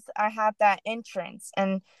I have that entrance,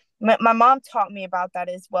 and my mom taught me about that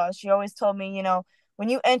as well. She always told me, when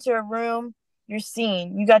you enter a room, you're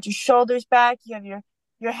seen. You got your shoulders back, you have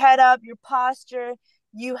your head up, your posture,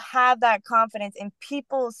 you have that confidence, and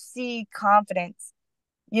people see confidence.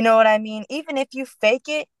 You know what I mean? Even if you fake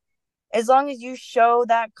it, as long as you show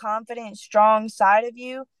that confident, strong side of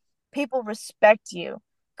you, people respect you.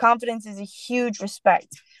 Confidence is a huge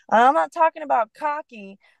respect. And I'm not talking about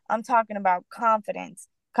cocky. I'm talking about confidence.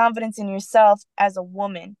 Confidence in yourself as a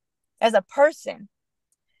woman, as a person.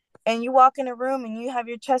 And you walk in a room and you have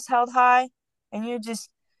your chest held high and you're just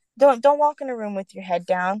Don't walk in a room with your head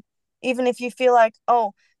down. Even if you feel like,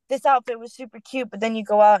 oh, this outfit was super cute, but then you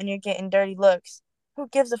go out and you're getting dirty looks. Who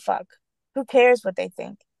gives a fuck? Who cares what they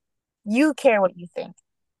think? You care what you think.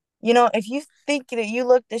 If you think that you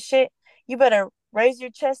look the shit, you better raise your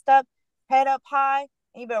chest up, head up high,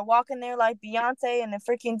 and you better walk in there like Beyonce in the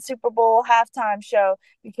freaking Super Bowl halftime show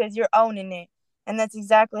because you're owning it. And that's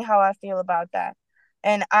exactly how I feel about that.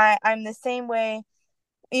 And I'm the same way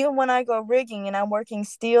even when I go rigging and I'm working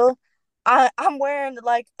steel, I'm wearing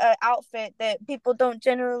like an outfit that people don't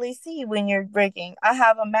generally see when you're rigging. I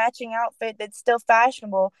have a matching outfit that's still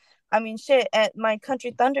fashionable. I mean, shit, at my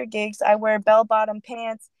Country Thunder gigs, I wear bell bottom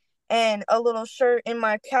pants and a little shirt in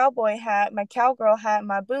my cowboy hat, my cowgirl hat,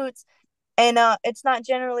 my boots. And it's not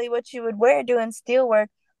generally what you would wear doing steel work,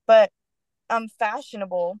 but I'm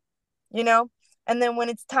fashionable, you know? And then when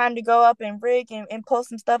it's time to go up and rig and pull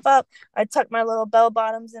some stuff up, I tuck my little bell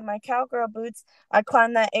bottoms in my cowgirl boots. I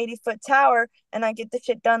climb that 80-foot tower and I get the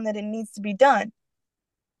shit done that it needs to be done.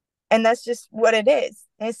 And that's just what it is.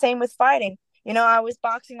 And the same with fighting. I was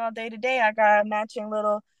boxing all day today. I got a matching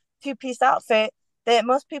little two-piece outfit that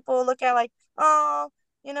most people look at like, oh,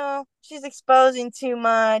 she's exposing too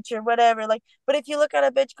much or whatever. Like, but if you look at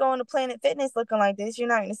a bitch going to Planet Fitness looking like this, you're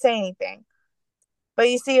not going to say anything. But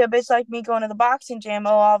you see a bitch like me going to the boxing gym,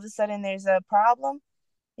 oh, all of a sudden there's a problem.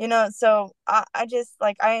 So I just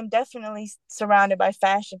like I am definitely surrounded by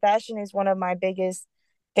fashion. Fashion is one of my biggest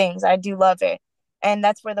things. I do love it. And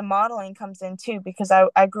that's where the modeling comes in too, because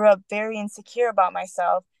I grew up very insecure about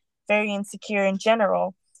myself, very insecure in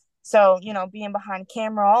general. So, being behind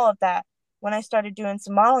camera, all of that. When I started doing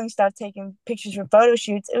some modeling stuff, taking pictures for photo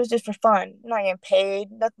shoots, it was just for fun. I'm not getting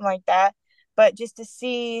paid, nothing like that. But just to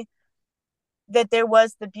see that there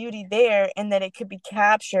was the beauty there and that it could be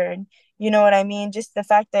captured. You know what I mean? Just the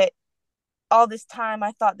fact that all this time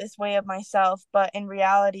I thought this way of myself, but in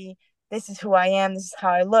reality, this is who I am, this is how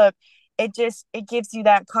I look. It gives you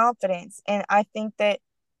that confidence. And I think that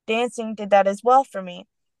dancing did that as well for me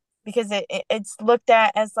because it's looked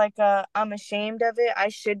at as like I'm ashamed of it. I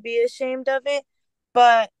should be ashamed of it,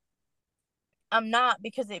 but I'm not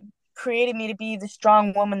because it created me to be the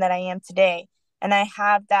strong woman that I am today. And I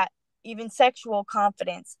have that even sexual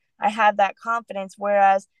confidence. I have that confidence,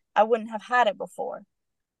 whereas I wouldn't have had it before.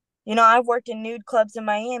 I've worked in nude clubs in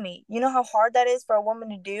Miami. You know how hard that is for a woman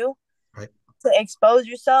to do? Right. To expose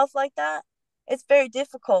yourself like that? It's very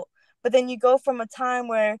difficult. But then you go from a time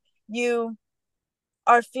where you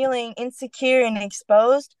are feeling insecure and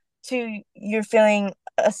exposed to you're feeling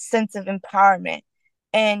a sense of empowerment.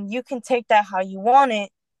 And you can take that how you want it.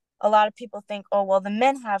 A lot of people think, oh, well, the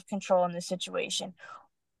men have control in the situation.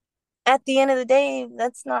 At the end of the day,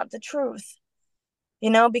 that's not the truth,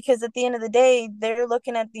 because at the end of the day, they're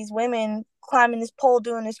looking at these women climbing this pole,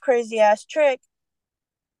 doing this crazy ass trick.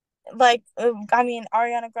 Like, I mean,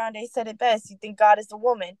 Ariana Grande said it best. You think God is a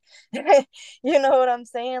woman. You know what I'm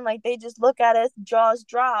saying? Like, they just look at us, jaws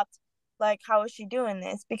dropped. Like, how is she doing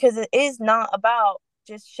this? Because it is not about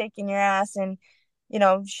just shaking your ass and,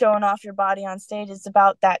 showing off your body on stage. It's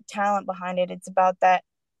about that talent behind it. It's about that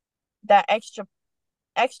extra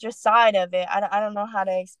side of it. I don't know how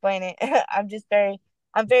to explain it.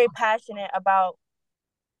 I'm very passionate about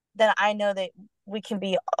that. I know that we can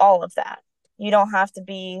be all of that. You don't have to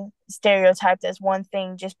be stereotyped as one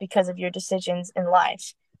thing just because of your decisions in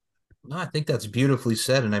life. No, I think that's beautifully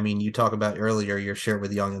said. And I mean, you talk about earlier your shirt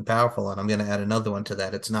with Young and Powerful, and I'm going to add another one to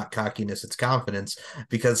that. It's not cockiness, it's confidence,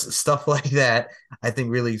 because stuff like that, I think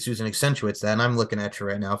really Susan accentuates that. And I'm looking at you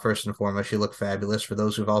right now. First and foremost, you look fabulous. For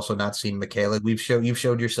those who've also not seen Mikayla, you've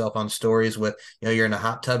showed yourself on stories with, you're in a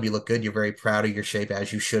hot tub, you look good, you're very proud of your shape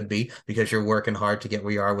as you should be, because you're working hard to get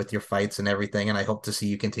where you are with your fights and everything. And I hope to see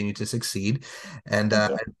you continue to succeed. And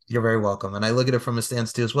you're very welcome. And I look at it from a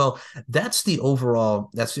stance too as well. That's the overall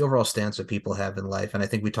stance that people have in life. And I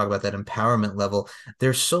think we talk about that empowerment level.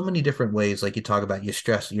 There's so many different ways, like you talk about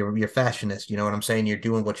you're fashionist, you know what I'm saying? You're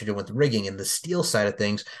doing what you're doing with rigging and the steel side of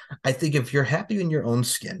things. I think if you're happy in your own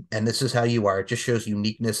skin and this is how you are, it just shows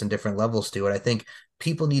uniqueness and different levels to it. I think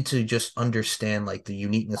people need to just understand like the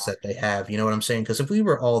uniqueness that they have. You know what I'm saying? Because if we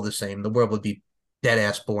were all the same, the world would be dead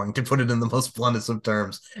ass boring, to put it in the most bluntest of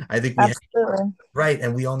terms. I think we Absolutely. right.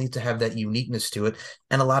 And we all need to have that uniqueness to it.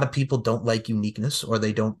 And a lot of people don't like uniqueness or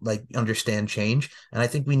they don't like understand change. And I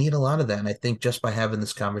think we need a lot of that. And I think just by having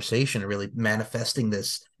this conversation and really manifesting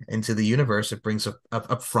this into the universe, it brings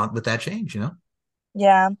up front with that change, you know?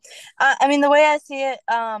 Yeah. I mean, the way I see it,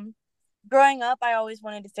 growing up, I always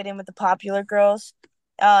wanted to fit in with the popular girls.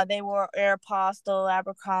 They wore Aeropostale,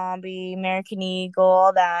 Abercrombie, American Eagle,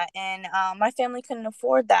 all that. And my family couldn't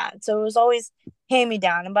afford that. So it was always hand me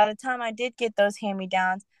down. And by the time I did get those hand me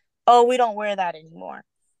downs, oh, we don't wear that anymore.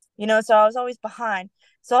 So I was always behind.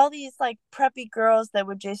 So all these like preppy girls that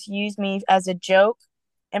would just use me as a joke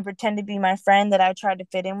and pretend to be my friend that I tried to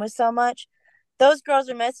fit in with so much, those girls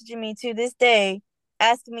are messaging me to this day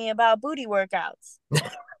asking me about booty workouts.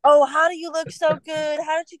 Oh, how do you look so good?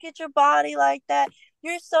 How did you get your body like that?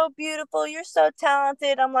 You're so beautiful. You're so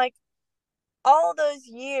talented. I'm like, all those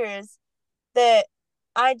years that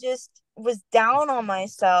I just was down on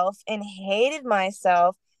myself and hated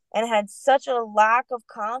myself and had such a lack of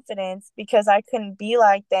confidence because I couldn't be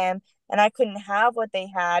like them and I couldn't have what they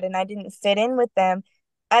had and I didn't fit in with them.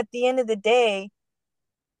 At the end of the day,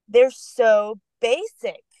 they're so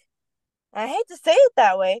basic. I hate to say it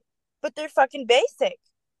that way, but they're fucking basic.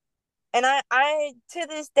 And I to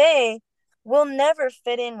this day will never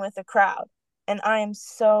fit in with a crowd. And I am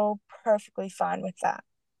so perfectly fine with that.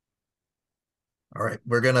 All right,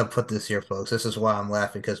 we're gonna put this here, folks. This is why I'm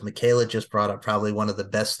laughing because Mikayla just brought up probably one of the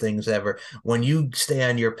best things ever. When you stay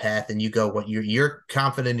on your path and you go, what you're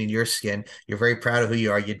confident in your skin, you're very proud of who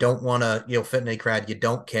you are. You don't want to, fit in a crowd. You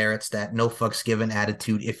don't care. It's that no fucks given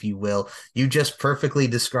attitude, if you will. You just perfectly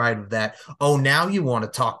described that. Oh, now you want to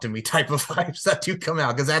talk to me type of vibes that do come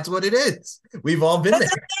out because that's what it is. We've all been But there.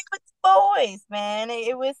 the thing with boys, man,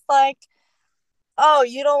 it was like, oh,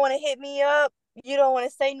 you don't want to hit me up. You don't want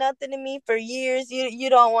to say nothing to me for years. You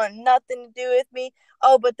don't want nothing to do with me.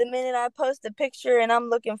 Oh, but the minute I post a picture and I'm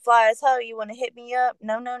looking fly as hell, you want to hit me up?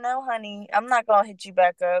 No, no, no, honey. I'm not gonna hit you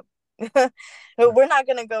back up. We're not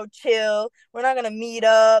gonna go chill. We're not gonna meet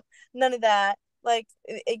up. None of that. Like,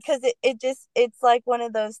 because it's like one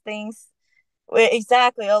of those things.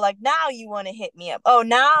 Exactly. Oh, like now you want to hit me up. Oh,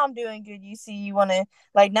 now I'm doing good. You see, you want to,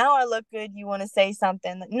 like, now I look good. You want to say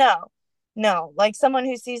something. No, no. Like someone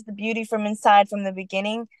who sees the beauty from inside from the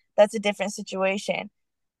beginning, that's a different situation.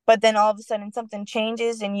 But then all of a sudden something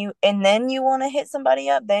changes and then you want to hit somebody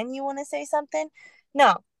up. Then you want to say something.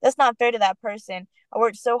 No, that's not fair to that person. I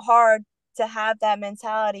worked so hard to have that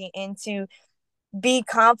mentality and to be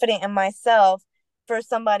confident in myself for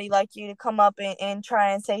somebody like you to come up and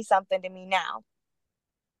try and say something to me now.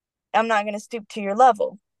 I'm not going to stoop to your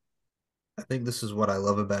level. I think this is what I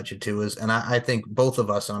love about you too is, and I think both of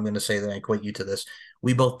us, and I'm going to say that I equate you to this,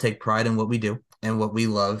 we both take pride in what we do and what we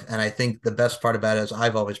love. And I think the best part about it is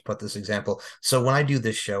I've always put this example. So when I do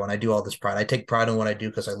this show and I do all this pride, I take pride in what I do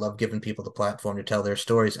because I love giving people the platform to tell their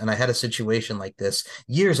stories. And I had a situation like this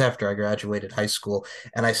years after I graduated high school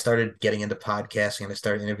and I started getting into podcasting and I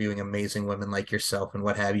started interviewing amazing women like yourself and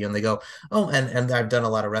what have you. And they go, oh, and I've done a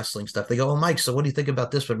lot of wrestling stuff. They go, oh, Mike, so what do you think about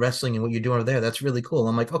this with wrestling and what you're doing over there? That's really cool.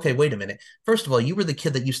 I'm like, okay, wait a minute. First of all, you were the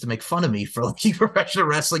kid that used to make fun of me for like professional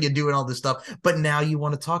wrestling and doing all this stuff, but now you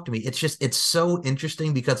want to talk to me. It's so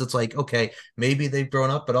interesting because it's like, okay, maybe they've grown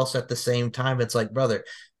up, but also at the same time, it's like, brother,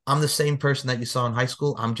 I'm the same person that you saw in high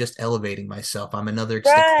school. I'm just elevating myself. I'm another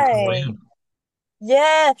extension of who I Right. am.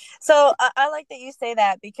 Yeah. So I like that you say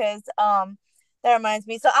that because that reminds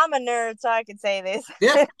me. So I'm a nerd, so I can say this.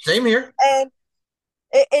 Yeah, same here. And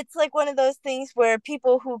it's like one of those things where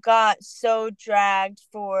people who got so dragged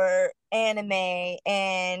for anime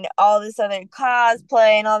and all this other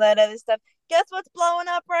cosplay and all that other stuff, guess what's blowing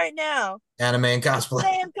up right now? Anime and cosplay.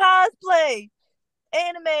 Damn cosplay,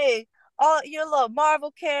 anime, all your little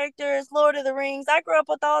Marvel characters, Lord of the Rings. I grew up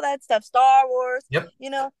with all that stuff, Star Wars, Yep. you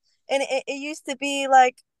know, and it used to be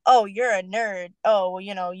like, oh, you're a nerd. Oh,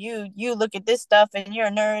 well, you look at this stuff and you're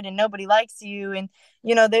a nerd and nobody likes you. And,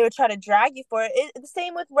 they would try to drag you for it. The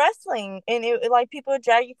same with wrestling. And like people would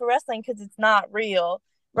drag you for wrestling because it's not real,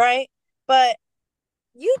 right? But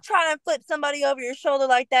you try and flip somebody over your shoulder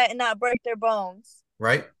like that and not break their bones.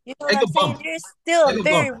 Right. You know what Take I'm a saying? bump. There's still a Take a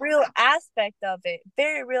very bump. real aspect of it.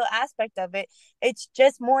 Very real aspect of it. It's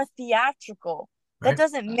just more theatrical. That Right.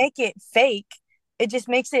 doesn't make it fake. It just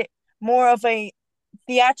makes it more of a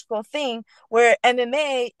theatrical thing where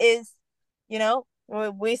MMA is,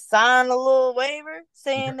 we sign a little waiver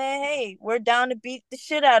saying that, hey, we're down to beat the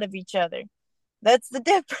shit out of each other. That's the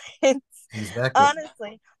difference, Exactly.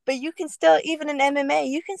 honestly. But you can still, even in MMA,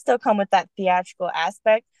 you can still come with that theatrical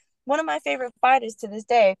aspect. One of my favorite fighters to this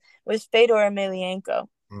day was Fedor Emelianenko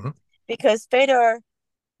Mm-hmm. because Fedor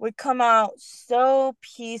would come out so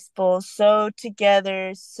peaceful, so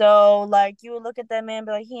together, so like you would look at that man and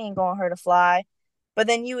be like, he ain't gonna hurt a fly. But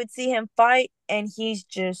then you would see him fight and he's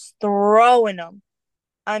just throwing them.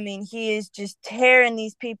 I mean, he is just tearing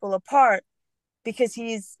these people apart because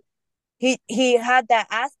he had that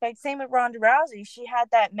aspect. Same with Ronda Rousey. She had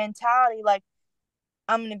that mentality like,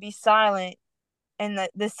 I'm gonna be silent, and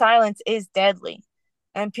the silence is deadly,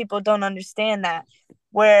 and people don't understand that.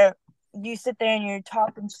 Where you sit there and you're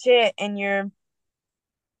talking shit and you're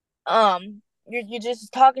you're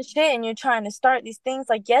just talking shit and you're trying to start these things.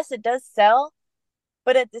 Like, yes, it does sell,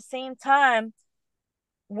 but at the same time,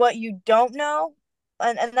 what you don't know,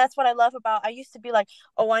 and that's what I love about, I used to be like,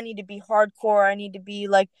 oh, I need to be hardcore, I need to be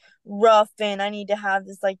like rough, and I need to have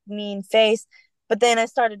this like mean face. But then I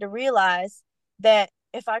started to realize that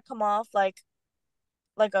if I come off like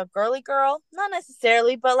a girly girl, not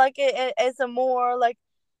necessarily, but like it's a more like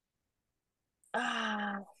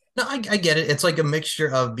ah No, I get it. It's like a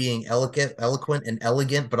mixture of being eloquent and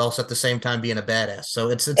elegant, but also at the same time being a badass. So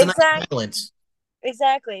it's a nice exactly, balance,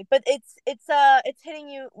 exactly. But it's hitting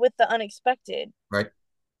you with the unexpected. right?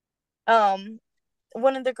 um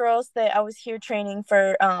one of the girls that I was here training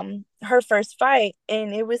for her first fight,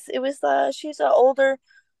 and it was she's an older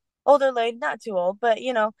lady, not too old, but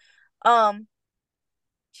um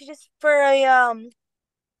she just for a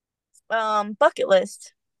bucket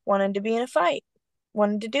list wanted to be in a fight,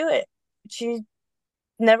 wanted to do it. She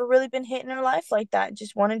never really been hit in her life like that,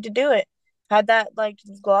 just wanted to do it. Had that, like,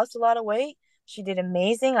 lost a lot of weight. She did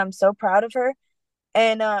amazing. I'm so proud of her.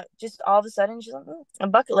 And just all of a sudden she's like, a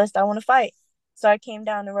bucket list, I want to fight. So I came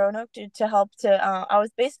down to Roanoke to help to I was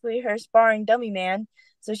basically her sparring dummy man.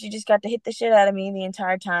 So she just got to hit the shit out of me the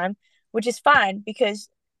entire time, which is fine because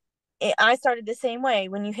I started the same way.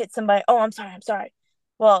 When you hit somebody, oh, I'm sorry.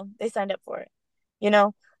 Well, they signed up for it, you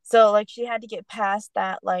know? So like she had to get past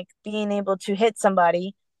that, like being able to hit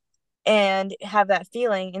somebody and have that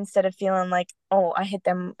feeling instead of feeling like, oh, I hit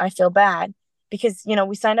them, I feel bad, because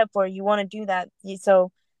we signed up for it, you want to do that.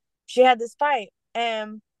 So she had this fight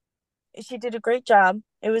and she did a great job.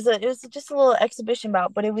 It was just a little exhibition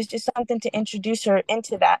bout, but it was just something to introduce her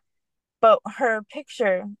into that. But her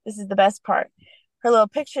picture, this is the best part. Her little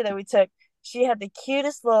picture that we took, she had the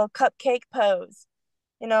cutest little cupcake pose.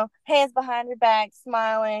 Hands behind her back,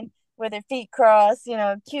 smiling with her feet crossed,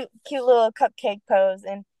 cute little cupcake pose.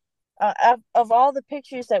 And of all the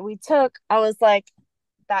pictures that we took, I was like,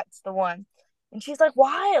 that's the one. And she's like,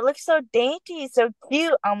 why? It looks so dainty, so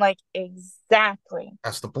cute. I'm like, exactly.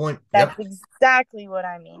 That's the point. That's Yep. exactly what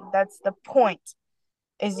I mean. That's the point.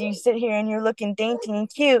 Is you sit here and you're looking dainty and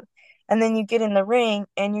cute, and then you get in the ring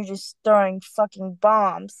and you're just throwing fucking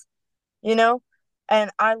bombs, you know? And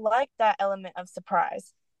I like that element of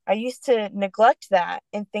surprise. I used to neglect that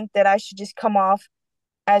and think that I should just come off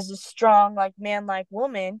as a strong, like man like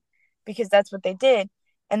woman because that's what they did.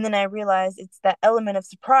 And then I realized it's that element of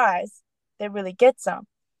surprise that really gets them.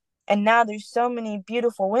 And now there's so many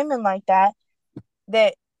beautiful women like that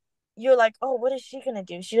you're like, oh, what is she gonna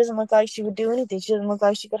do? She doesn't look like she would do anything. She doesn't look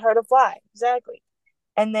like she could hurt a fly. Exactly.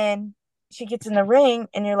 And then she gets in the ring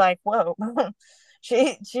and you're like, whoa,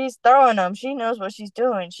 she's throwing them. She knows what she's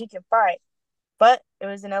doing. She can fight. But it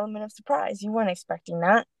was an element of surprise. You weren't expecting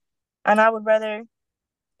that. And I would rather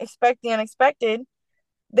expect the unexpected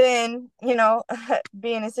than,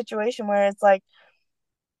 be in a situation where it's like,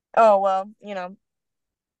 oh well,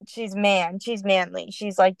 she's manly,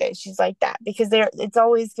 she's like this, she's like that. Because there's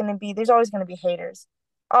always gonna be haters.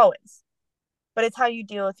 Always. But it's how you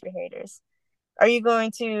deal with your haters. Are you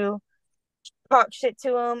going to talk shit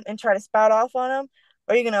to them and try to spout off on them?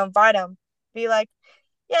 Or are you gonna invite them? Be like,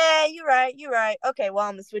 yeah, you're right, you're right. Okay, well,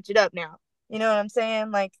 I'm gonna switch it up now. You know what I'm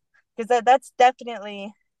saying? Like, because that's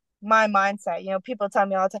definitely my mindset. People tell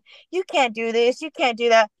me all the time, you can't do this, you can't do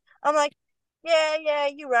that. I'm like, yeah,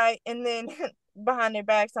 you're right. And then behind their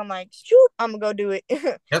backs, I'm like, shoot, I'm gonna go do it.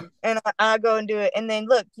 Yep. And I go and do it. And then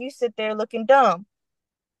look, you sit there looking dumb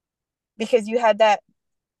because you had that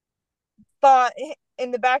thought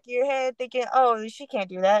in the back of your head thinking, oh, she can't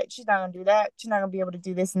do that. She's not gonna do that. She's not gonna be able to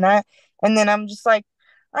do this and that. And then I'm just like,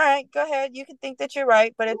 all right, go ahead. You can think that you're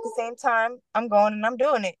right, but at the same time, I'm going and I'm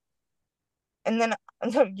doing it. And then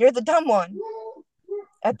you're the dumb one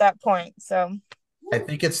at that point. So I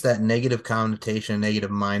think it's that negative connotation,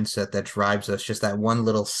 negative mindset that drives us, just that one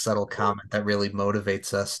little subtle comment that really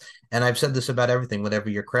motivates us. And I've said this about everything, whatever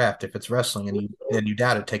your craft. If it's wrestling and you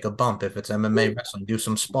doubt it, take a bump. If it's MMA wrestling, do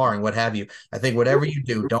some sparring, what have you. I think whatever you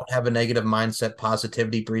do, don't have a negative mindset.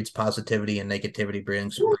 Positivity breeds positivity, and negativity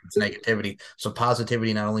brings negativity. So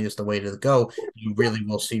positivity not only is the way to go, you really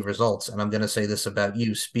will see results. And I'm going to say this about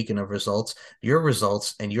you. Speaking of results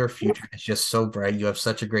and your future is just so bright. You have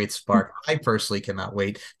such a great spark. I personally cannot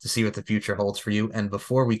wait to see what the future holds for you. And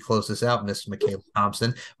before we close this out, Miss Mikayla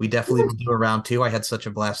Thompson, we definitely will do a round two. I had such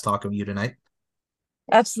a blast talking with you tonight.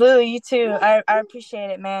 absolutely, you too. I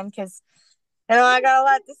appreciate it, man, because I got a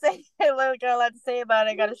lot to say. I literally got a lot to say about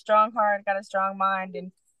it. I got a strong heart, got a strong mind,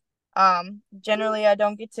 and generally I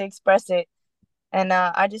don't get to express it. And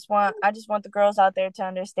I just want the girls out there to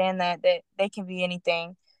understand that they can be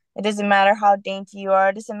anything. It doesn't matter how dainty you are.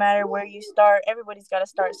 It doesn't matter where you start. Everybody's got to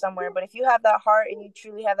start somewhere. But if you have that heart and you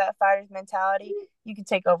truly have that fighter's mentality, you can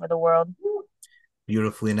take over the world.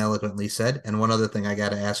 Beautifully and eloquently said. And one other thing I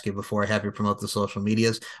got to ask you before I have you promote the social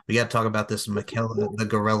medias, we got to talk about this Mikayla the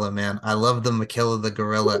Gorilla, man. I love the Mikayla the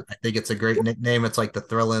Gorilla. I think it's a great nickname. It's like the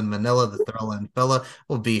Thrilla in Manila, the Thrilla in Filla.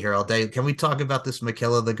 We'll be here all day. Can we talk about this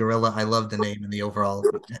Mikayla the Gorilla? I love the name and the overall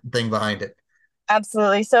thing behind it.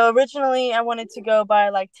 Absolutely. So originally I wanted to go by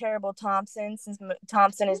like Terrible Thompson since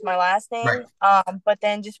Thompson is my last Right. name. But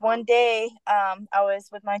then just one day, I was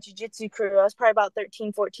with my jiu-jitsu crew. I was probably about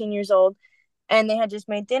 13, 14 years old, and they had just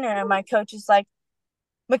made dinner, and my coach is like,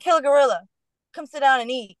 Mikayla Gorilla, come sit down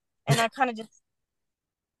and eat. And I kind of just,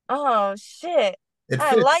 oh shit, It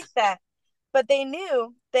I like fits. that. But they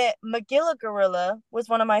knew that Magilla Gorilla was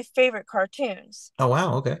one of my favorite cartoons. Oh,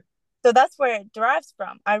 wow. Okay. So that's where it derives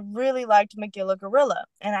from. I really liked Magilla Gorilla,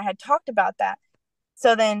 and I had talked about that.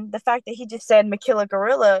 So then the fact that he just said Makilla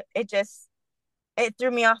Gorilla, it threw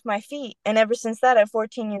me off my feet. And ever since that, at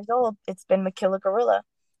 14 years old, it's been Makilla Gorilla.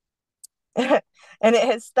 And it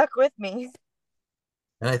has stuck with me.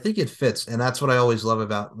 And I think it fits. And that's what I always love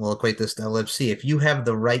about, we'll equate this to LFC. If you have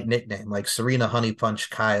the right nickname, like Serena Honey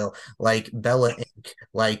Punch Kyle, like Bella Inc.,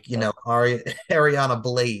 like, Ariana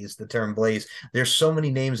Blaze, the term Blaze, there's so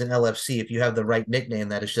many names in LFC. If you have the right nickname,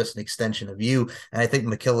 that is just an extension of you. And I think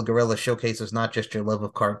Makilla Gorilla showcases not just your love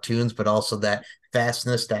of cartoons, but also that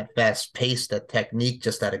fastness, that fast pace, that technique,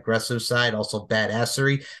 just that aggressive side, also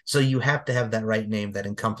badassery. So you have to have that right name that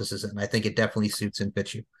encompasses it. And I think it definitely suits and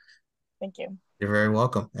fits you. Thank you. You're very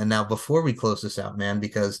welcome. And now, before we close this out, man,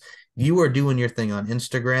 because you are doing your thing on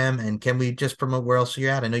Instagram, and can we just promote where else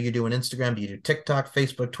you're at? I know you're doing Instagram, but you do TikTok,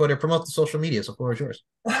 Facebook, Twitter. Promote the social media. So, the floor is yours.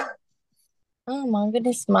 Oh my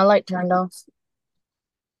goodness, my light turned off.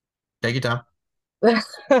 Take your time.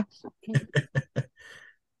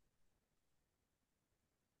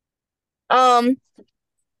 um,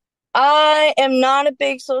 I am not a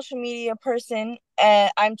big social media person.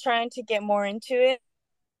 I'm trying to get more into it.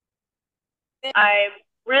 I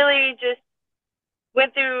really just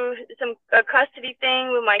went through a custody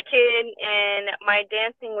thing with my kid, and my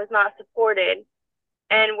dancing was not supported.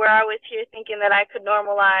 And where I was here thinking that I could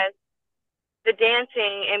normalize the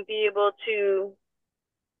dancing and be able to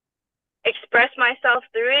express myself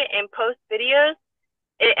through it and post videos,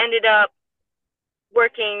 it ended up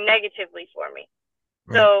working negatively for me.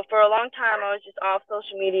 Right. So for a long time, I was just off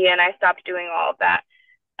social media, and I stopped doing all of that.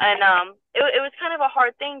 And it was kind of a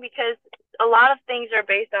hard thing because a lot of things are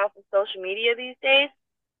based off of social media these days.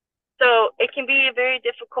 So it can be a very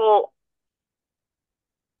difficult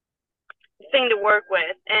thing to work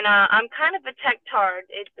with. And I'm kind of a tech tard.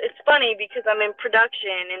 It's funny because I'm in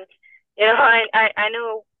production, and I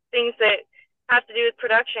know things that have to do with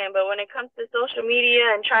production, but when it comes to social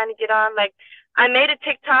media and trying to get on, like, I made a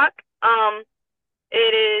TikTok.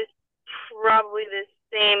 It is probably the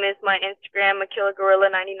same as my Instagram, Makayla Gorilla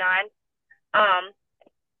 99.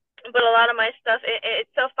 But a lot of my stuff,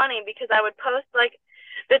 it's so funny because I would post like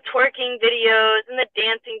the twerking videos and the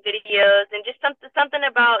dancing videos, and just something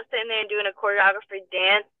about sitting there and doing a choreography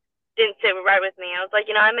dance didn't sit right with me. I was like,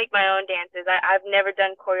 I make my own dances. I've never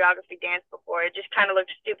done choreography dance before. It just kind of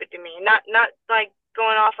looked stupid to me. Not like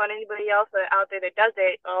going off on anybody else out there that does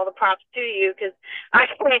it. All the props to you, because I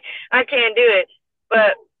can't do it.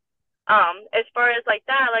 But as far as like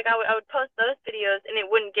that, like I would post those videos and it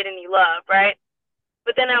wouldn't get any love, right?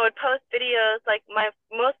 But then I would post videos, like my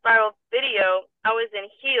most viral video, I was in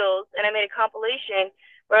heels, and I made a compilation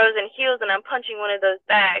where I was in heels and I'm punching one of those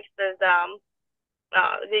bags, those that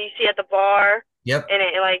you see at the bar. Yep. And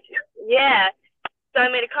it like, yeah. So I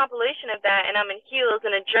made a compilation of that, and I'm in heels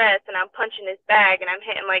and a dress, and I'm punching this bag, and I'm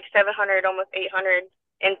hitting like 700, almost 800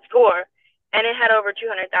 in score, and it had over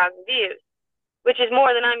 200,000 views, which is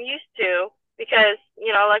more than I'm used to because,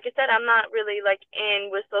 like I said, I'm not really like in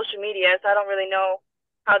with social media, so I don't really know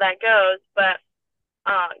how that goes. But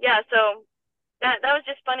yeah, so that was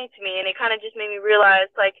just funny to me, and it kind of just made me realize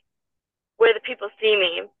like where the people see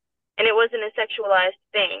me, and it wasn't a sexualized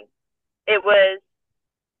thing. It was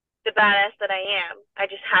the badass that I am. I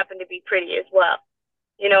just happen to be pretty as well.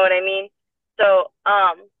 You know what I mean? So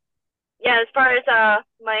yeah, as far as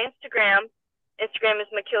my Instagram is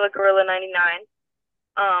Makayla Gorilla 99.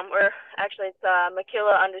 Or actually it's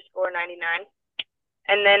Makayla _ 99.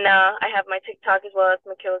 And then I have my TikTok as well as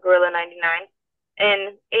Makayla Gorilla 99.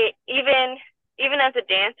 And even as a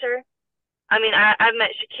dancer, I mean, I've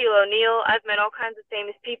met Shaquille O'Neal. I've met all kinds of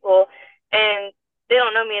famous people, and they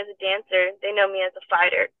don't know me as a dancer. They know me as a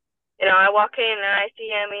fighter. I walk in and I see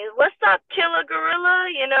him. He's, "What's up, Killer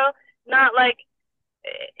Gorilla?" Not like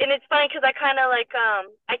and it's funny because I kind of like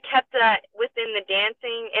I kept that within the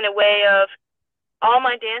dancing in a way of all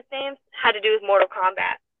my dance names had to do with Mortal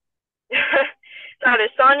Kombat. So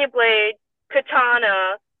there's Sonya Blade,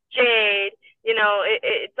 Katana, Jade. You know,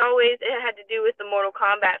 it's always it had to do with the Mortal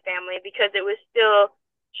Kombat family because it was still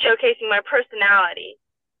showcasing my personality.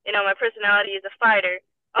 You know, my personality is a fighter.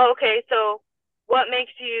 Oh, okay, so what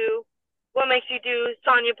makes you do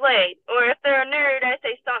Sonya Blade? Or if they're a nerd, I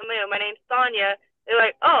say Sonya. My name's Sonya. They're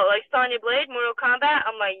like, oh, like Sonya Blade, Mortal Kombat.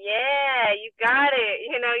 I'm like, yeah, you got it.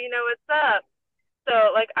 You know what's up.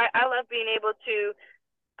 So like, I love being able to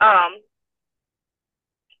um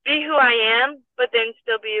be who I am, but then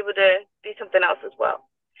still be able to be something else as well.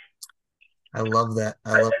 I love that.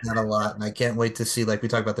 I love that a lot. And I can't wait to see, like we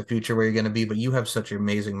talk about the future where you're going to be, but you have such an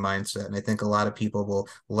amazing mindset. And I think a lot of people will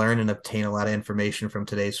learn and obtain a lot of information from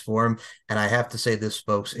today's forum. And I have to say this,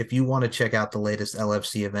 folks, if you want to check out the latest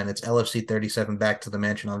LFC event, it's LFC 37 Back to the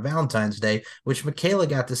Mansion on Valentine's Day, which Mikayla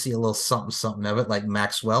got to see a little something of it, like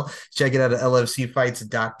Maxwell. Check it out at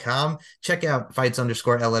lfcfights.com. Check out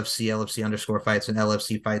fights_LFC, LFC_fights, and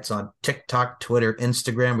LFC Fights on TikTok, Twitter,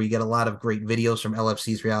 Instagram, where you get a lot of great videos from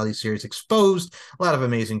LFC's reality series Exposed. A lot of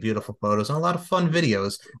amazing, beautiful photos and a lot of fun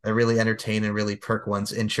videos that really entertain and really perk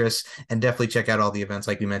one's interest. And definitely check out all the events,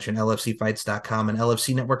 like we mentioned, lfcfights.com and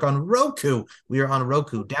LFC Network on Roku. We are on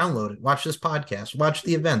Roku. Download it. Watch this podcast. Watch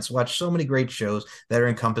the events. Watch so many great shows that are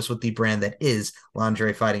encompassed with the brand that is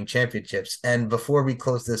Lingerie Fighting Championships. And before we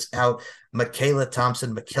close this out, Mikayla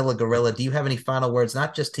Thompson, Mikayla Gorilla, do you have any final words,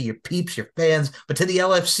 not just to your peeps, your fans, but to the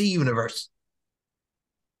LFC universe?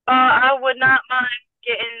 I would not mind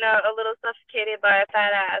getting a little suffocated by a fat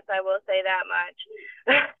ass. I will say that much.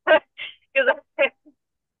 Because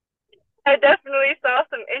I definitely saw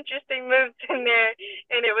some interesting moves in there,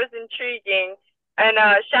 and it was intriguing. And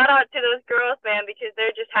shout out to those girls, man, because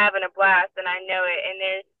they're just having a blast, and I know it. And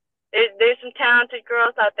there's some talented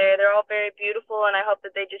girls out there. They're all very beautiful, and I hope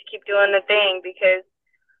that they just keep doing the thing because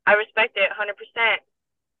I respect it 100%.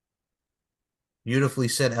 Beautifully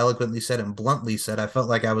said, eloquently said, and bluntly said. I felt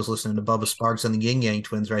like I was listening to Bubba Sparks and the Yin Yang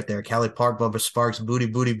Twins right there. Cali Park, Bubba Sparks, booty,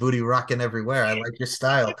 booty, booty, rocking everywhere. I like your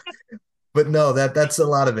style. But no, that's a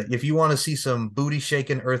lot of it. If you want to see some booty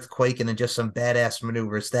shaking, earthquaking, and just some badass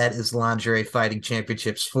maneuvers, that is Lingerie Fighting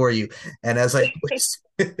Championships for you. And as I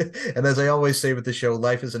always say with the show,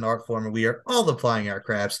 life is an art form, and we are all applying our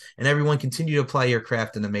crafts. And everyone continue to apply your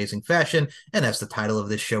craft in amazing fashion. And as the title of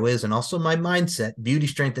this show is, and also my mindset, beauty,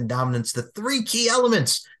 strength, and dominance, the three key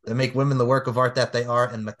elements that make women the work of art that they are.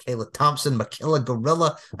 And Mikayla Thompson, Mikayla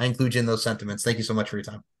Gorilla, I include you in those sentiments. Thank you so much for your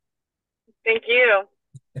time. Thank you.